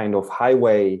is this kind of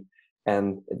highway,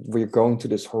 and we're going to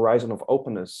this horizon of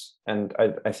openness. And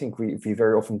I think we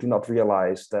very often do not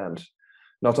realize that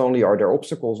not only are there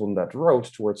obstacles on that road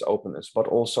towards openness, but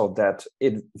also that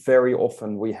very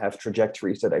often we have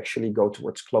trajectories that actually go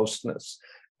towards closeness,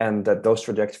 and that those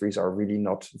trajectories are really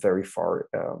not very far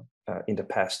in the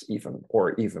past even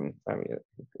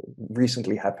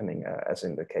recently happening, as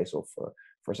in the case of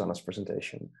Farzaneh's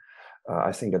presentation.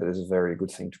 I think that it is a very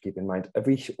good thing to keep in mind.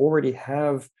 We already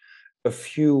have a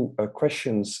few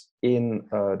questions in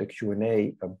the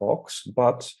Q&A box,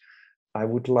 but I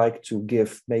would like to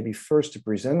give maybe first the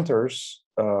presenters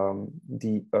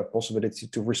the possibility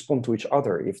to respond to each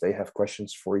other if they have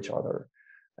questions for each other,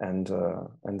 and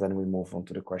then we move on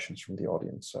to the questions from the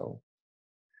audience. So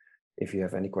if you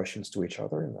have any questions to each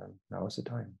other, then now is the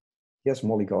time. Yes,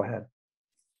 Molly, go ahead.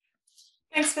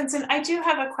 Thanks, Vincent. I do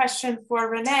have a question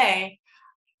for René.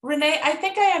 René, I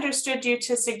think I understood you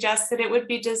to suggest that it would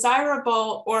be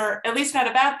desirable, or at least not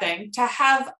a bad thing, to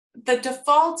have the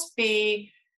default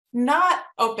be not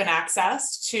open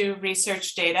access to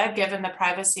research data, given the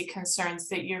privacy concerns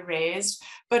that you raised,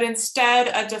 but instead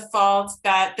a default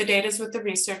that the data is with the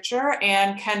researcher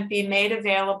and can be made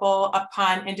available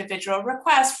upon individual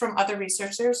request from other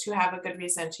researchers who have a good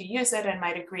reason to use it and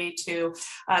might agree to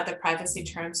the privacy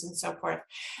terms and so forth.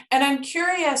 And I'm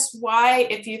curious why,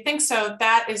 if you think so,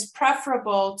 that is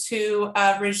preferable to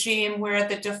a regime where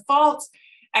the default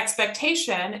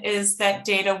expectation is that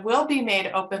data will be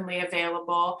made openly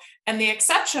available, and the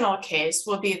exceptional case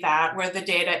will be that where the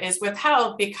data is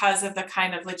withheld because of the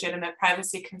kind of legitimate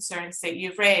privacy concerns that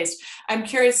you've raised. I'm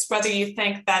curious whether you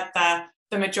think that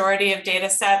the majority of data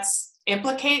sets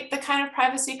implicate the kind of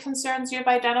privacy concerns you've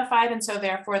identified, and so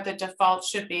therefore the default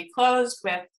should be closed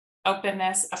with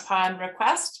openness upon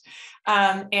request.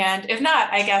 And if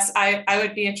not, I guess I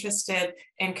would be interested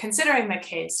in considering the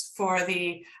case for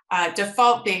the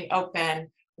default being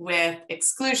open with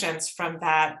exclusions from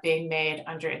that being made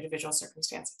under individual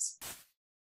circumstances.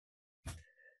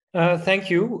 Thank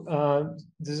you.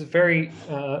 This is very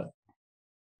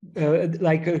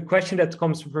like a question that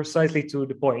comes precisely to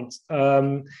the point.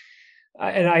 And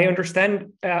I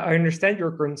understand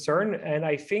your concern, and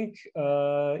I think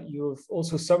you've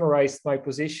also summarized my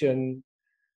position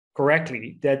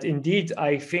correctly, that indeed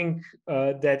I think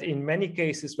that in many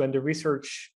cases when the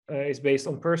research is based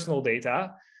on personal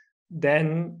data,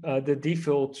 then the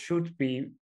default should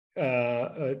be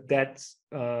that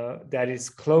is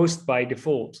closed by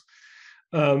default.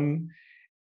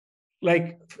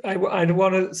 Like I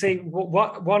want to say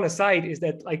one aside is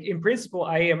that, like, in principle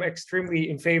I am extremely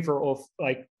in favor of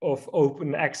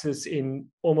open access in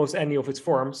almost any of its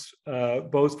forms,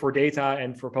 both for data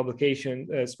and for publication,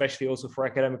 especially also for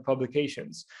academic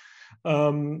publications.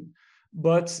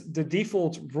 But the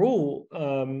default rule,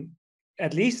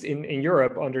 at least in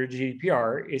Europe under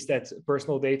GDPR, is that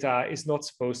personal data is not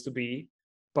supposed to be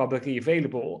publicly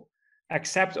available,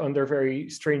 except under very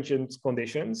stringent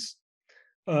conditions.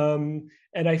 And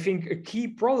I think a key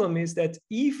problem is that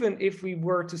even if we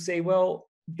were to say, well,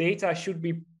 data should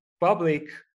be public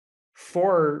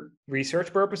for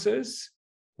research purposes,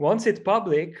 once it's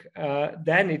public,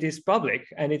 then it is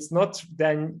public, and it's not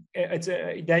then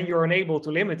you're unable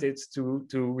to limit it to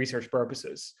research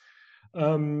purposes.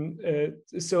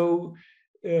 So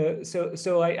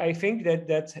I think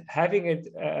that having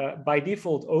it by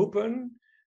default open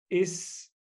is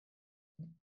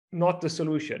not the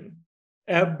solution.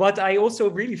 But I also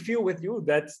really feel with you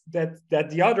that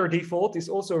the other default is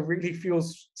also really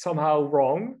feels somehow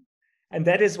wrong, and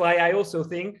that is why I also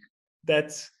think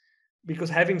that, because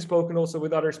having spoken also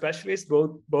with other specialists,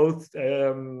 both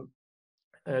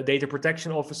data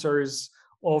protection officers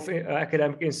of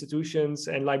academic institutions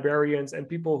and librarians and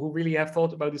people who really have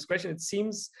thought about this question, it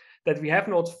seems that we have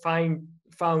not found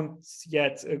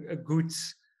yet a good,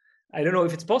 I don't know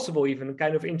if it's possible, even a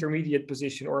kind of intermediate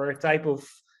position or a type of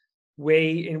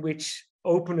way in which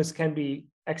openness can be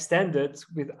extended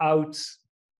without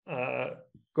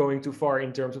going too far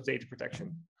in terms of data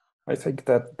protection. I think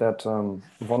that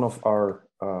one of our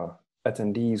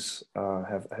attendees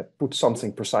have put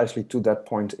something precisely to that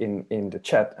point in the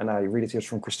chat, and I read it here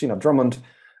from Christina Drummond.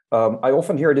 I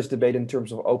often hear this debate in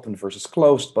terms of open versus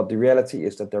closed, but the reality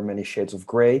is that there are many shades of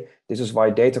gray. This is why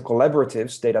data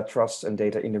collaboratives, data trusts, and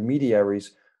data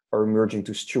intermediaries are emerging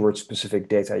to steward specific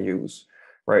data use.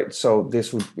 Right, so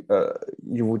this would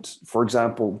you would, for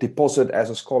example, deposit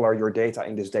as a scholar your data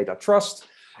in this data trust,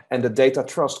 and the data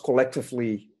trust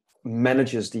collectively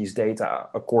manages these data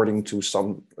according to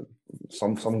some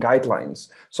guidelines.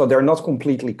 So they're not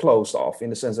completely closed off in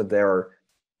the sense that they're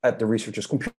at the researcher's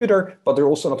computer, but they're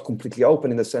also not completely open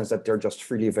in the sense that they're just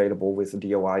freely available with the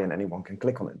DOI and anyone can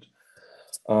click on it.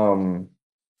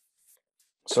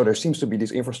 So there seems to be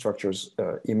these infrastructures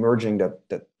emerging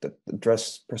that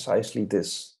address precisely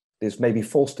this maybe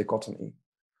false dichotomy.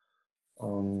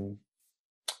 All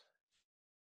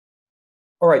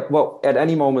right. Well, at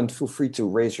any moment, feel free to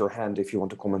raise your hand if you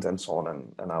want to comment and so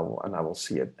on, and I will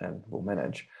see it and we'll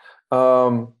manage.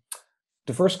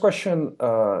 The first question,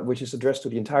 which is addressed to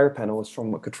the entire panel, is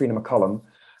from Katrina McCullum.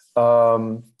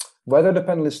 Whether the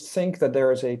panelists think that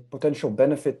there is a potential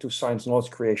benefit to science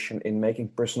knowledge creation in making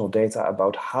personal data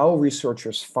about how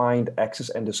researchers find,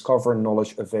 access, and discover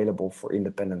knowledge available for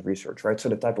independent research, right? So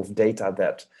the type of data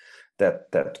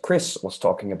that Chris was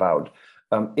talking about.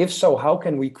 If so, how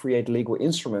can we create legal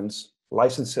instruments,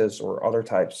 licenses, or other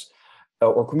types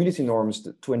or community norms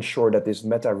to ensure that this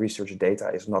meta research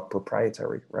data is not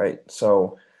proprietary, right?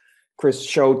 So Chris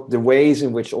showed the ways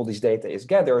in which all this data is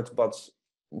gathered, but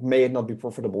may it not be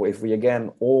profitable if we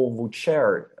again all would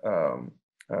share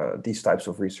these types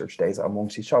of research data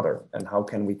amongst each other? And how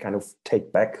can we kind of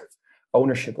take back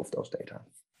ownership of those data?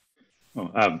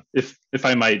 Well, if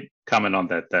I might comment on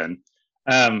that, then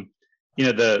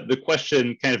the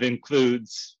question kind of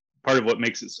includes part of what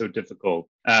makes it so difficult,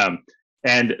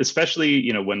 and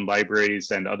especially when libraries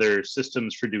and other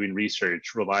systems for doing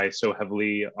research rely so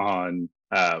heavily on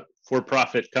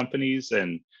for-profit companies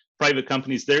and private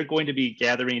companies. They're going to be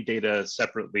gathering data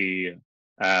separately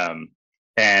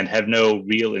and have no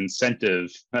real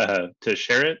incentive to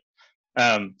share it.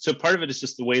 So part of it is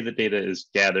just the way the data is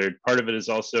gathered. Part of it is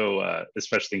also,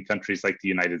 especially in countries like the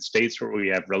United States, where we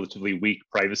have relatively weak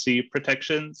privacy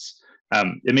protections,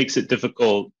 it makes it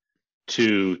difficult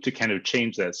to kind of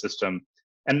change that system.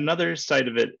 And another side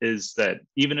of it is that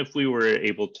even if we were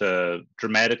able to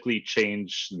dramatically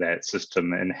change that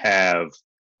system and have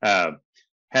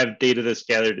data that's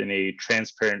gathered in a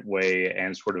transparent way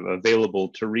and sort of available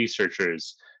to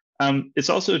researchers,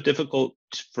 it's also difficult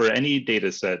for any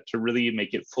data set to really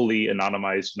make it fully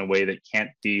anonymized in a way that can't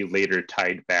be later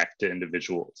tied back to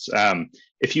individuals.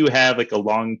 If you have like a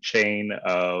long chain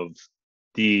of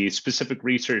the specific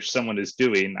research someone is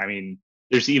doing, I mean,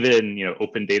 there's even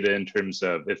open data in terms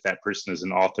of if that person is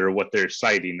an author, what they're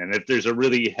citing, and if there's a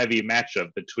really heavy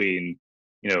matchup between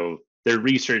their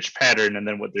research pattern and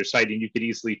then what they're citing, you could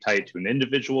easily tie it to an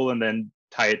individual and then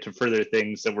tie it to further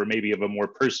things that were maybe of a more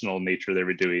personal nature they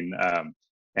were doing,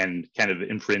 and kind of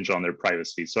infringe on their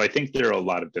privacy. So I think there are a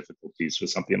lot of difficulties with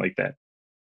something like that.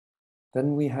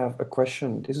 Then we have a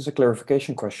question. This is a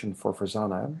clarification question for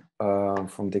Farzaneh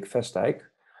from Dick Vestdijk.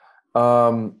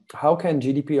 How can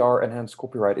GDPR enhance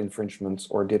copyright infringements,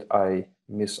 or did I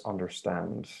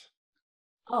misunderstand?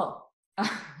 Oh,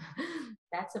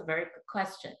 that's a very good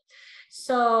question.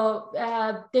 So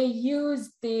they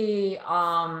use the,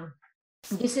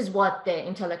 this is what the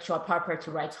intellectual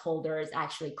property rights holders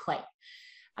actually claim.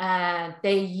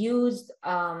 They used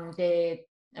the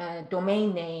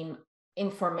domain name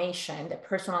information, the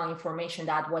personal information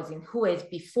that was in Whois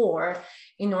before,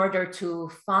 in order to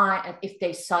find if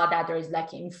they saw that there is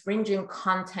like infringing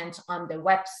content on the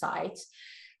website,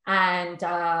 and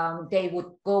they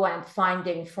would go and find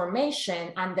the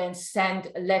information and then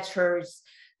send letters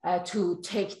to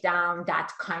take down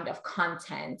that kind of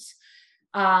content.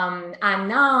 And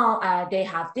now they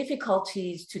have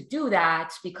difficulties to do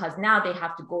that because now they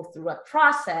have to go through a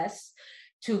process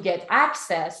to get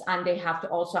access, and they have to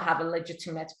also have a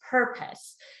legitimate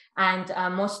purpose. And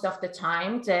most of the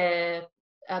time, the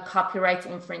copyright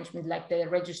infringement, like the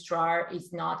registrar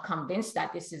is not convinced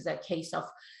that this is a case of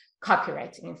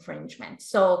copyright infringement.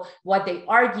 So what they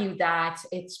argue that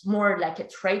it's more like a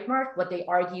trademark, what they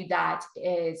argue that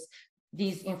is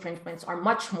these infringements are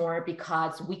much more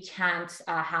because we can't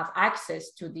have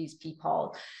access to these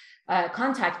people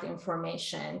contact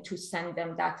information to send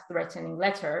them that threatening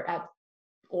letter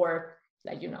or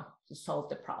to solve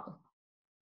the problem.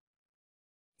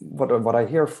 What I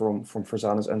hear from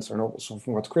Farzaneh's answer and also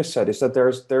from what Chris said is that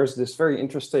there's this very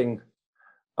interesting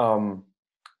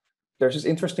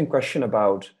question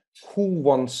about who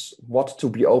wants what to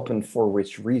be open for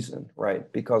which reason,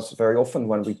 right? Because very often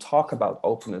when we talk about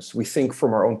openness, we think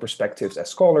from our own perspectives as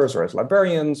scholars or as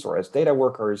librarians or as data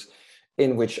workers,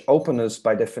 in which openness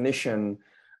by definition,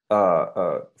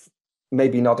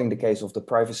 maybe not in the case of the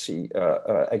privacy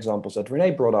examples that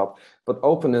René brought up, but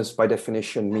openness by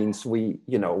definition means we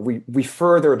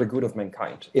further the good of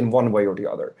mankind in one way or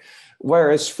the other.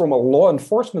 Whereas from a law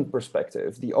enforcement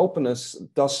perspective, the openness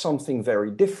does something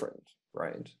very different,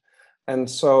 right? And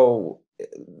so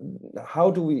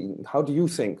how do you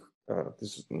think,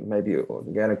 this is maybe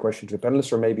again a question to the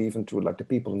panelists or maybe even to like the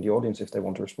people in the audience if they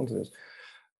want to respond to this,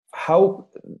 how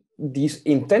these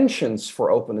intentions for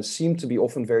openness seem to be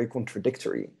often very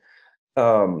contradictory.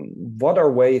 What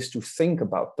are ways to think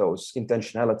about those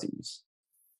intentionalities?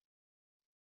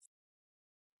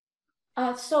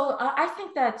 So I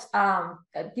think that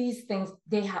these things,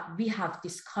 we have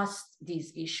discussed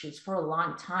these issues for a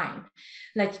long time.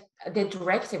 Like the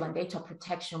directive on data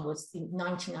protection was in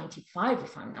 1995,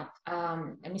 if I'm not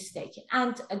mistaken.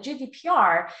 And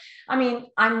GDPR, I mean,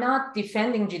 I'm not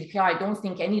defending GDPR. I don't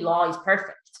think any law is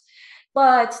perfect.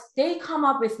 But they come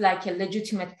up with like a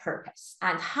legitimate purpose.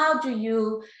 And how do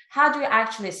you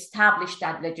actually establish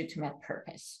that legitimate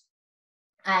purpose?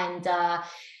 And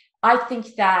I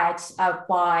think that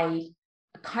by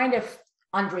kind of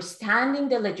understanding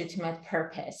the legitimate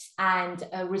purpose and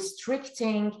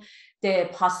restricting the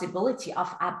possibility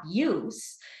of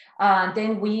abuse,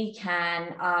 then we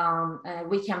can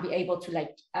be able to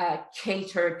like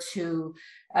cater to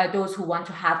those who want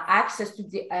to have access to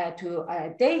the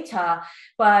data,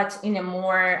 but in a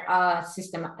more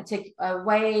systematic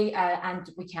way, and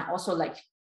we can also like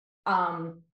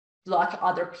block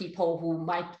other people who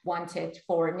might want it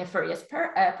for nefarious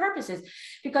purposes,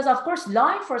 because of course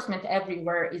law enforcement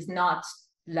everywhere is not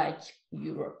like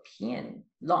European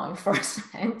law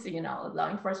enforcement. You know, law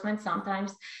enforcement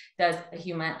sometimes does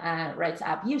human rights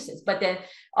abuses, but then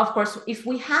of course if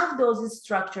we have those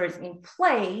structures in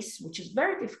place, which is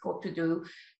very difficult to do,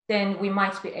 then we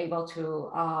might be able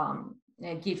to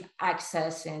give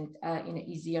access and in an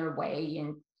easier way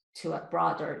and to a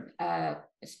broader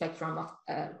spectrum of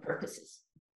purposes.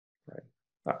 Right.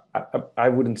 I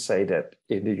wouldn't say that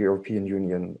in the European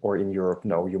Union or in Europe,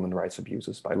 no human rights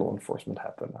abuses by law enforcement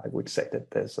happen. I would say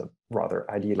that there's a rather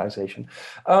idealization.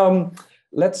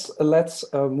 Let's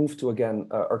move to again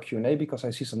our Q&A, because I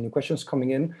see some new questions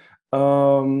coming in.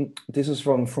 This is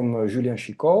from Julien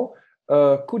Chicot.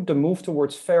 Could the move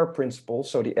towards FAIR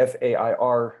principles, so the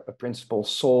FAIR principles,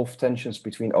 solve tensions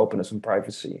between openness and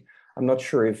privacy? I'm not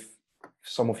sure if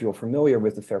some of you are familiar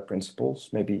with the FAIR principles.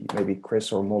 Maybe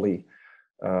Chris or Molly,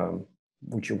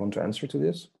 would you want to answer to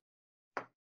this?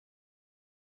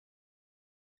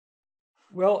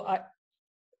 Well,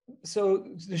 so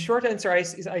the short answer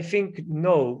is I think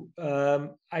no.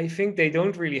 I think they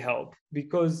don't really help,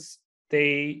 because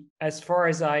they, as far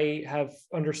as I have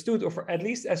understood, or at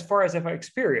least as far as I've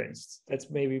experienced, that's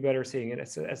maybe better saying it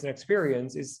as an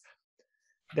experience, is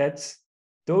that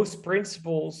those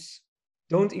principles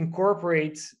don't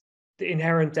incorporate the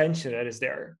inherent tension that is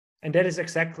there. And that is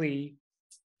exactly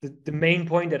the main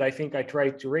point that I think I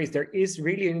tried to raise. There is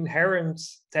really an inherent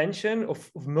tension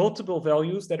of multiple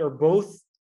values that are both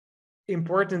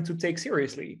important to take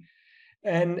seriously.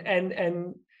 And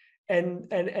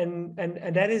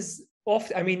that is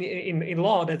often, I mean, in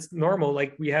law, that's normal.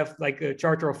 Like we have like a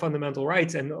Charter of Fundamental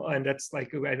Rights, and that's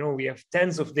like, I know we have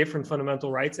tens of different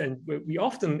fundamental rights, and we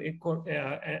often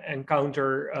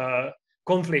encounter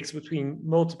conflicts between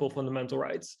multiple fundamental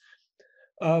rights.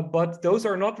 But those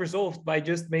are not resolved by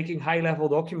just making high-level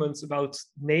documents about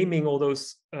naming all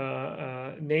those,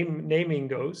 naming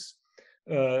those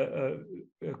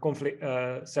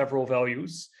several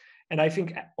values. And I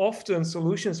think often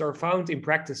solutions are found in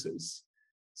practices.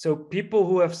 So people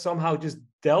who have somehow just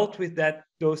dealt with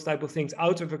those type of things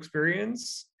out of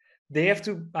experience, they have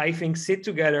to, I think, sit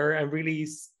together and really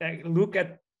look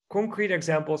at concrete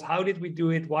examples. How did we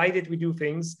do it? Why did we do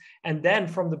things? And then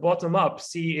from the bottom up,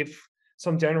 see if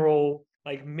some general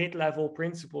like mid-level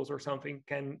principles or something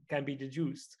can be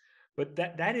deduced. But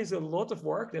that is a lot of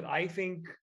work that I think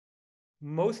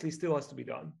mostly still has to be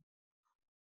done.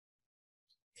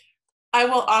 I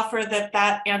will offer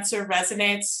that answer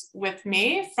resonates with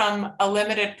me from a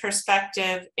limited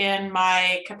perspective in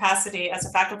my capacity as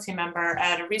a faculty member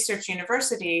at a research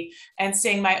university, and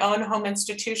seeing my own home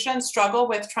institution struggle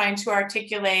with trying to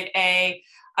articulate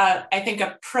I think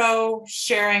a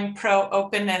pro-sharing,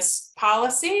 pro-openness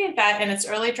policy that in its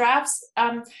early drafts,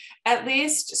 at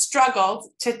least,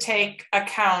 struggled to take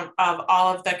account of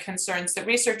all of the concerns that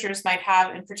researchers might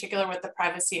have, in particular with the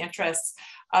privacy interests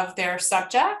of their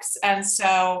subjects. And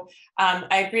so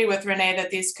I agree with René that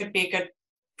these could be good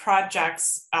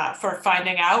projects for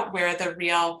finding out where the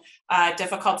real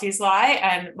difficulties lie,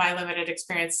 and my limited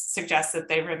experience suggests that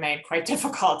they remain quite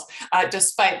difficult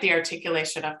despite the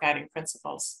articulation of guiding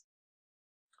principles.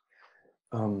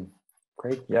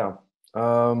 Great, yeah.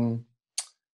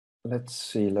 Let's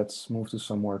see, let's move to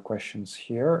some more questions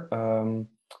here.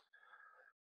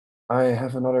 I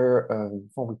have another,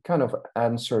 well, we kind of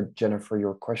answered, Jennifer,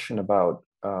 your question about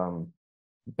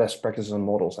best practices and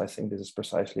models. I think this is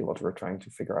precisely what we're trying to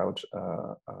figure out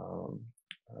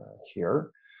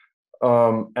here.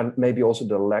 And maybe also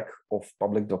the lack of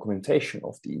public documentation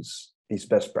of these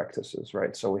best practices,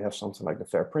 right? So we have something like the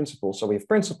FAIR principles. So we have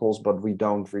principles, but we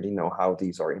don't really know how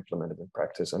these are implemented in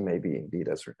practice. And maybe indeed,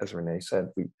 as René said,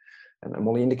 and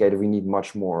Molly indicated, we need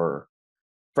much more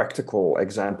practical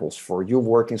examples. For you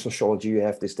work in sociology, you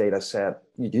have this data set,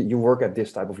 you work at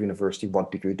this type of university,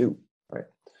 what did you do, right?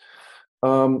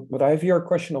 But I have here a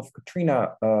question of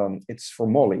Katrina, it's for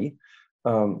Molly.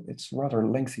 It's a rather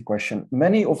lengthy question.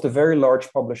 Many of the very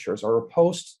large publishers are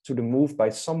opposed to the move by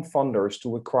some funders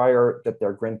to require that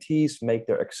their grantees make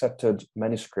their accepted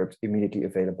manuscript immediately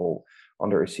available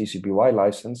under a CC BY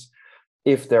license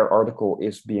if their article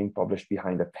is being published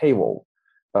behind a paywall.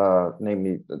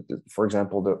 Namely, for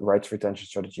example, the rights retention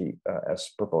strategy as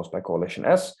proposed by Coalition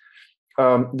S.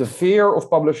 The fear of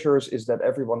publishers is that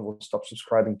everyone will stop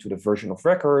subscribing to the version of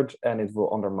record, and it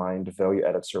will undermine the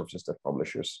value-added services that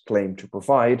publishers claim to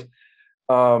provide.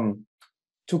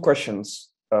 Two questions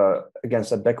against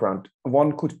that background.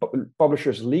 One, could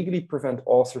publishers legally prevent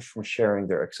authors from sharing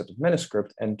their accepted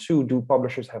manuscript? And two, do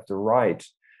publishers have the right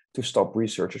to stop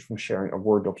researchers from sharing a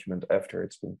Word document after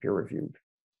it's been peer-reviewed?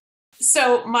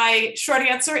 So my short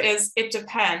answer is it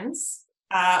depends.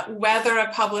 Whether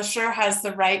a publisher has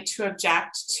the right to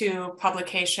object to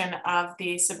publication of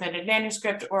the submitted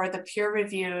manuscript or the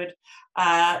peer-reviewed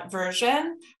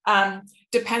version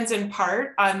depends in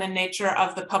part on the nature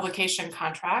of the publication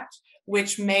contract,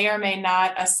 which may or may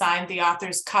not assign the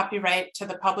author's copyright to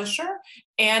the publisher,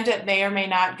 and it may or may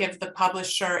not give the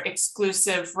publisher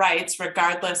exclusive rights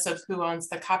regardless of who owns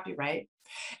the copyright.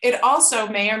 It also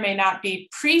may or may not be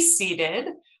preceded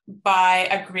by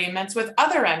agreements with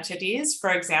other entities.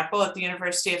 For example, at the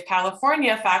University of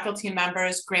California, faculty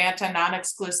members grant a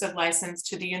non-exclusive license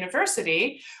to the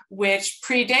university, which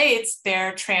predates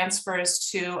their transfers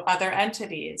to other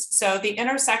entities. So the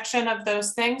intersection of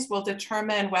those things will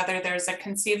determine whether there's a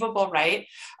conceivable right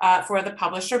for the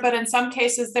publisher, but in some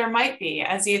cases there might be,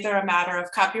 as either a matter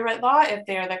of copyright law, if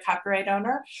they're the copyright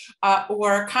owner,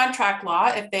 or contract law,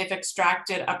 if they've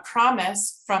extracted a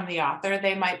promise from the author,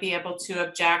 they might be able to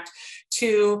object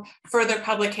to further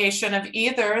publication of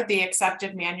either the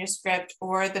accepted manuscript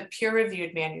or the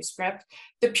peer-reviewed manuscript.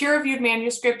 The peer-reviewed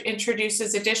manuscript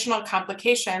introduces additional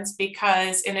complications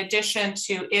because in addition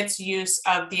to its use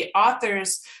of the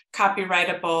author's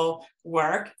copyrightable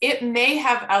work, it may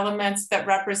have elements that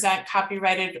represent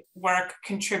copyrighted work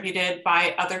contributed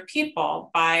by other people,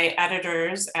 by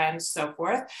editors and so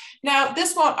forth. Now,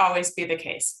 this won't always be the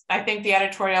case. I think the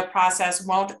editorial process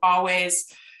won't always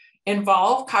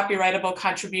involve copyrightable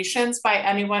contributions by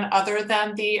anyone other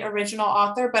than the original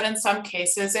author, but in some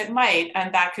cases it might,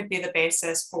 and that could be the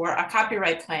basis for a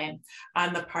copyright claim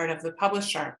on the part of the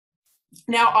publisher.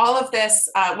 Now, all of this,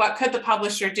 what could the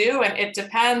publisher do? And it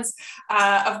depends,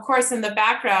 of course, in the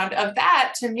background of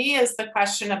that, to me, is the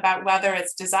question about whether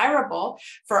it's desirable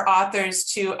for authors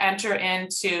to enter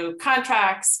into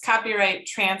contracts, copyright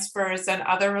transfers, and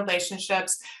other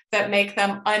relationships that make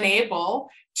them unable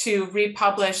to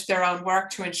republish their own work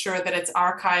to ensure that it's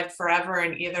archived forever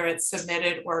in either its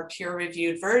submitted or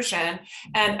peer-reviewed version.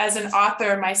 And as an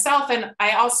author myself, and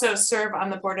I also serve on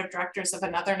the board of directors of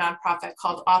another nonprofit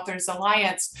called Authors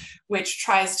Alliance, which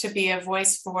tries to be a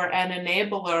voice for an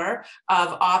enabler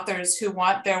of authors who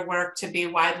want their work to be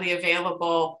widely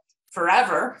available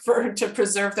forever to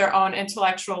preserve their own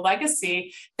intellectual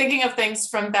legacy. Thinking of things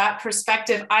from that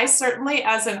perspective, I certainly,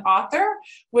 as an author,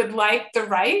 would like the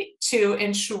right to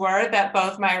ensure that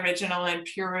both my original and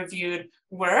peer-reviewed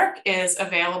work is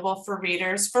available for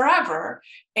readers forever.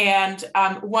 And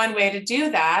one way to do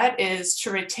that is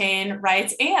to retain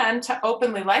rights and to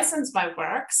openly license my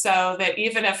work so that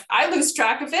even if I lose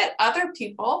track of it, other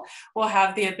people will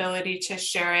have the ability to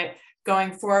share it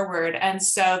going forward. And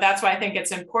so that's why I think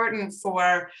it's important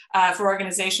for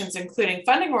organizations, including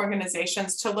funding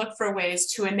organizations, to look for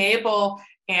ways to enable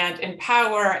and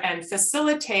empower and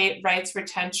facilitate rights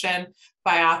retention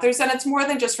by authors. And it's more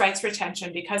than just rights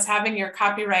retention, because having your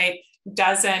copyright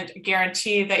doesn't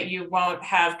guarantee that you won't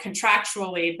have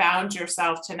contractually bound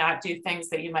yourself to not do things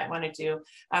that you might want to do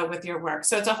with your work.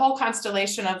 So it's a whole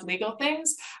constellation of legal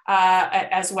things,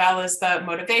 as well as the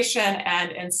motivation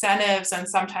and incentives and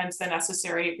sometimes the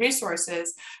necessary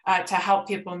resources to help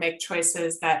people make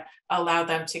choices that allow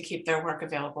them to keep their work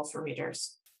available for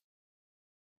readers.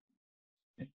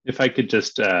 If I could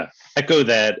just echo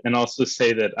that and also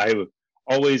say that I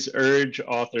always urge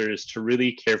authors to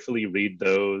really carefully read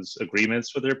those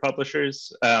agreements with their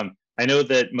publishers. I know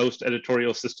that most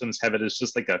editorial systems have it as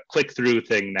just like a click-through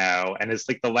thing now, and it's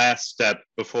like the last step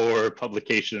before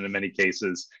publication in many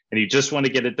cases, and you just want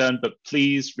to get it done, but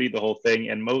please read the whole thing.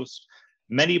 And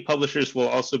many publishers will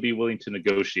also be willing to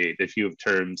negotiate if you have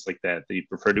terms like that you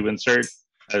prefer to insert.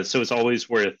 So it's always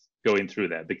worth going through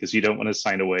that, because you don't want to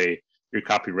sign away your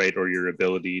copyright or your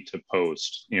ability to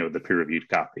post, the peer-reviewed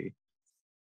copy.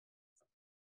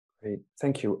 Great,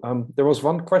 thank you. There was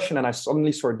one question and I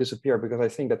suddenly saw it disappear because I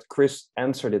think that Chris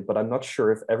answered it, but I'm not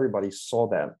sure if everybody saw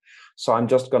that. So I'm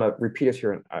just gonna repeat it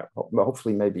here, and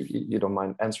hopefully maybe you don't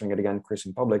mind answering it again, Chris,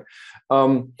 in public,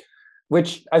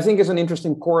 which I think is an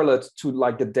interesting correlate to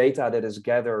like the data that is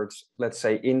gathered, let's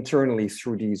say, internally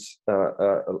through these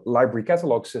library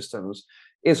catalog systems,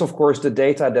 is of course the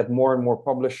data that more and more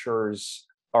publishers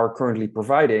are currently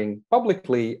providing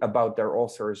publicly about their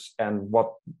authors and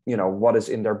what is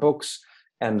in their books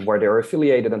and where they're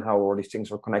affiliated and how all these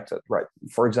things are connected, right?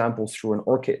 For example, through an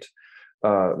ORCID.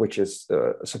 which is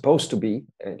supposed to be,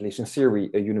 at least in theory,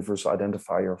 a universal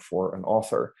identifier for an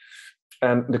author.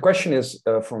 And the question is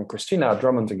from Christina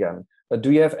Drummond again.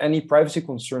 Do you have any privacy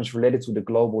concerns related to the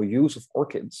global use of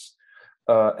ORCIDs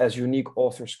as unique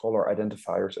author-scholar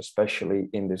identifiers, especially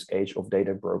in this age of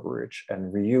data brokerage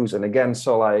and reuse? And again,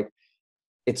 so like,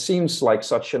 it seems like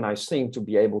such a nice thing to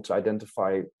be able to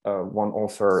identify one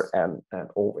author and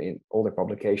all in all their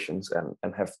publications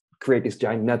and have create these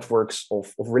giant networks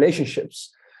of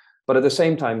relationships. But at the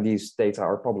same time, these data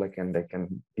are public and they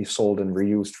can be sold and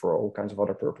reused for all kinds of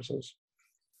other purposes.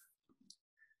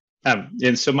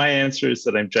 And so my answer is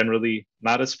that I'm generally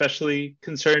not especially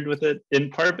concerned with it, in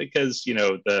part because, you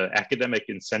know, the academic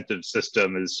incentive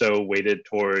system is so weighted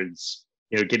towards,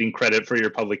 you know, getting credit for your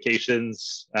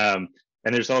publications.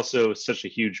 And there's also such a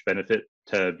huge benefit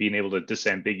to being able to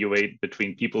disambiguate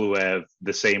between people who have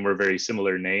the same or very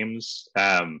similar names,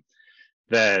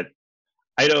 that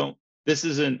this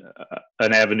isn't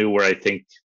an avenue where I think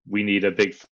we need a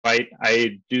big fight.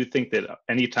 I do think that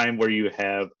anytime where you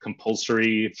have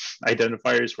compulsory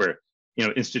identifiers where, you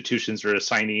know, institutions are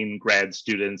assigning grad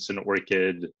students an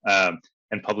ORCID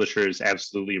and publishers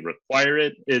absolutely require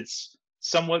it, it's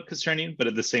somewhat concerning. But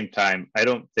at the same time, I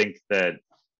don't think that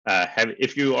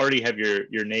if you already have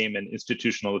your name and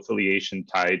institutional affiliation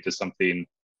tied to something,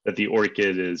 that the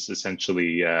ORCID is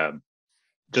essentially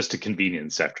just a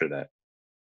convenience after that.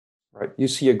 Right. You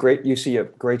see a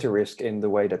greater risk in the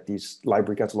way that these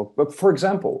library catalog. But for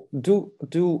example, do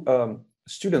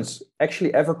students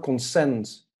actually ever consent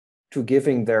to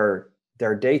giving their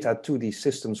data to these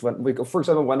systems? For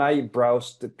example, when I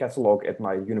browsed the catalog at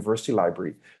my university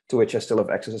library, to which I still have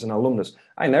access as an alumnus,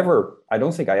 I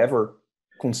don't think I ever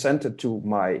consented to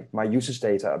my usage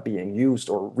data being used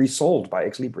or resold by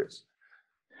Ex Libris.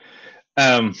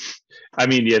 I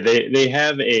mean, yeah, they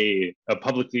have a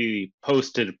publicly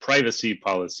posted privacy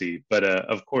policy, but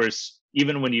of course,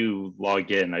 even when you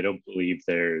log in, I don't believe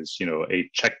there's, you know, a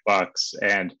checkbox.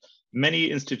 And many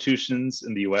institutions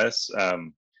in the US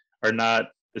are not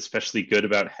especially good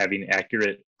about having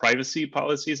accurate privacy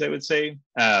policies, I would say.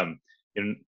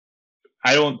 And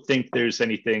I don't think there's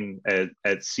anything at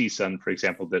CSUN, for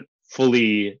example, that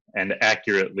fully and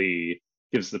accurately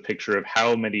gives the picture of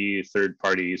how many third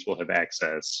parties will have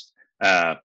access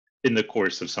in the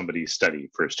course of somebody's study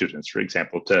for students, for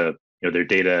example, to, you know, their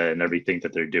data and everything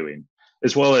that they're doing,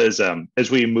 as well as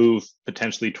we move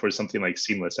potentially towards something like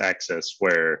seamless access,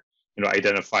 where, you know,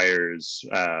 identifiers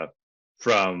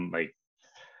from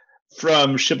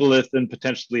Shibboleth and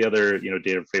potentially other, you know,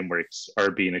 data frameworks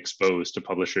are being exposed to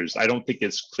publishers. I don't think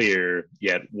it's clear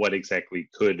yet what exactly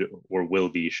could or will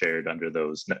be shared under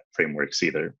those frameworks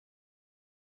either.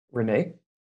 René?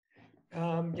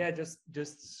 Yeah,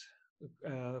 just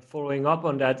following up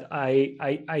on that,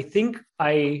 I think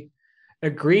I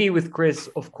agree with Chris,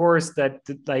 of course, that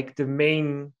the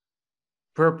main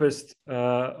purpose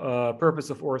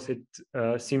of ORCID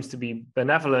seems to be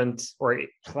benevolent, or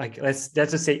like let's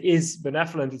just say is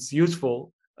benevolent. It's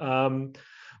useful.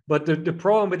 But the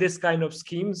problem with this kind of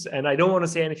schemes, and I don't want to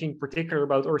say anything particular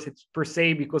about ORCID per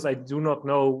se, because I do not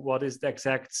know what is the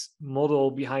exact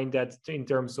model behind that in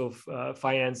terms of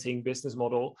financing business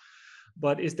model,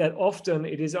 but is that often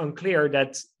it is unclear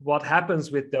that what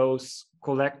happens with those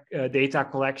data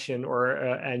collection or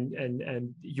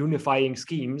and unifying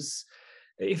schemes,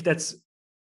 if that's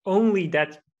only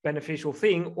that beneficial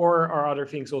thing, or are other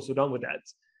things also done with that?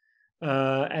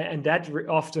 And that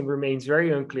often remains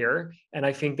very unclear. And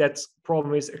I think that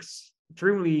problem is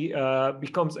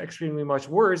becomes extremely much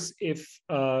worse if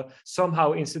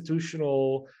somehow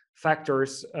institutional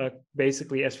factors,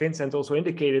 basically, as Vincent also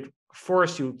indicated,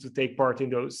 force you to take part in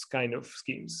those kind of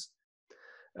schemes.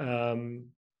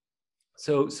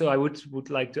 So I would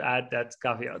like to add that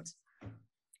caveat.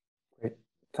 Great,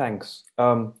 thanks.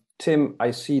 Tim, I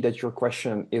see that your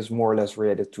question is more or less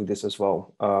related to this as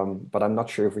well, but I'm not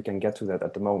sure if we can get to that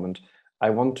at the moment. I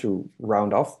want to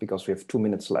round off because we have 2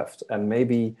 minutes left, and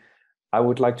maybe I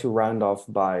would like to round off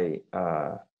by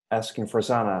asking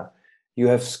Farzaneh, you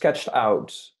have sketched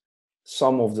out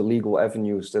some of the legal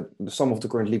avenues, some of the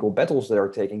current legal battles that are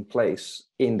taking place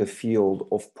in the field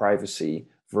of privacy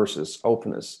versus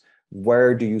openness.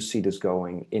 Where do you see this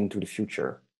going into the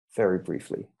future? Very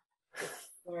briefly.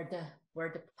 Where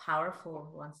the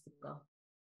powerful wants to go.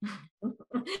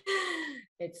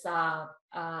 It's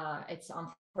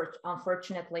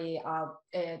unfortunately,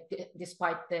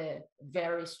 despite the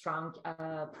very strong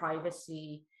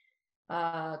privacy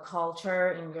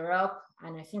culture in Europe,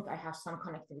 and I think I have some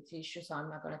connectivity issues, so I'm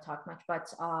not going to talk much,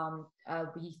 but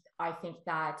I think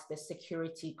that the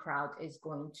security crowd is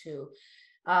going to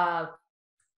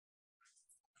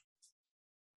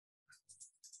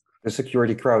The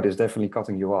security crowd is definitely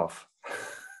cutting you off.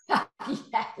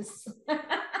 Yes.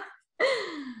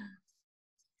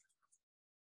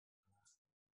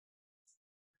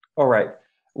 All right.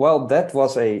 Well, that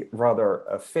was a rather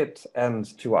fit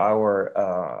end to our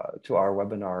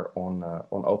webinar on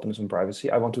openness and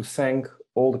privacy. I want to thank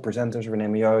all the presenters: René,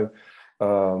 Mahieu,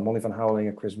 Molly van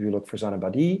Houweling, Chris Bulock, Farzaneh,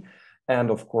 Badiei,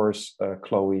 and of course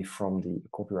Chloe from the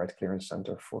Copyright Clearance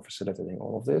Center for facilitating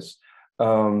all of this.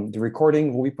 The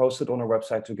recording will be posted on our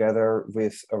website together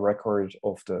with a record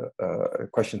of the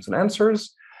questions and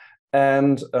answers.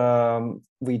 And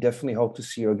we definitely hope to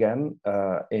see you again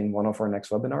in one of our next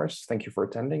webinars. Thank you for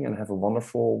attending and have a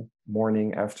wonderful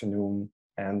morning, afternoon,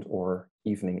 and or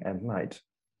evening and night.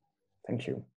 Thank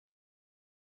you.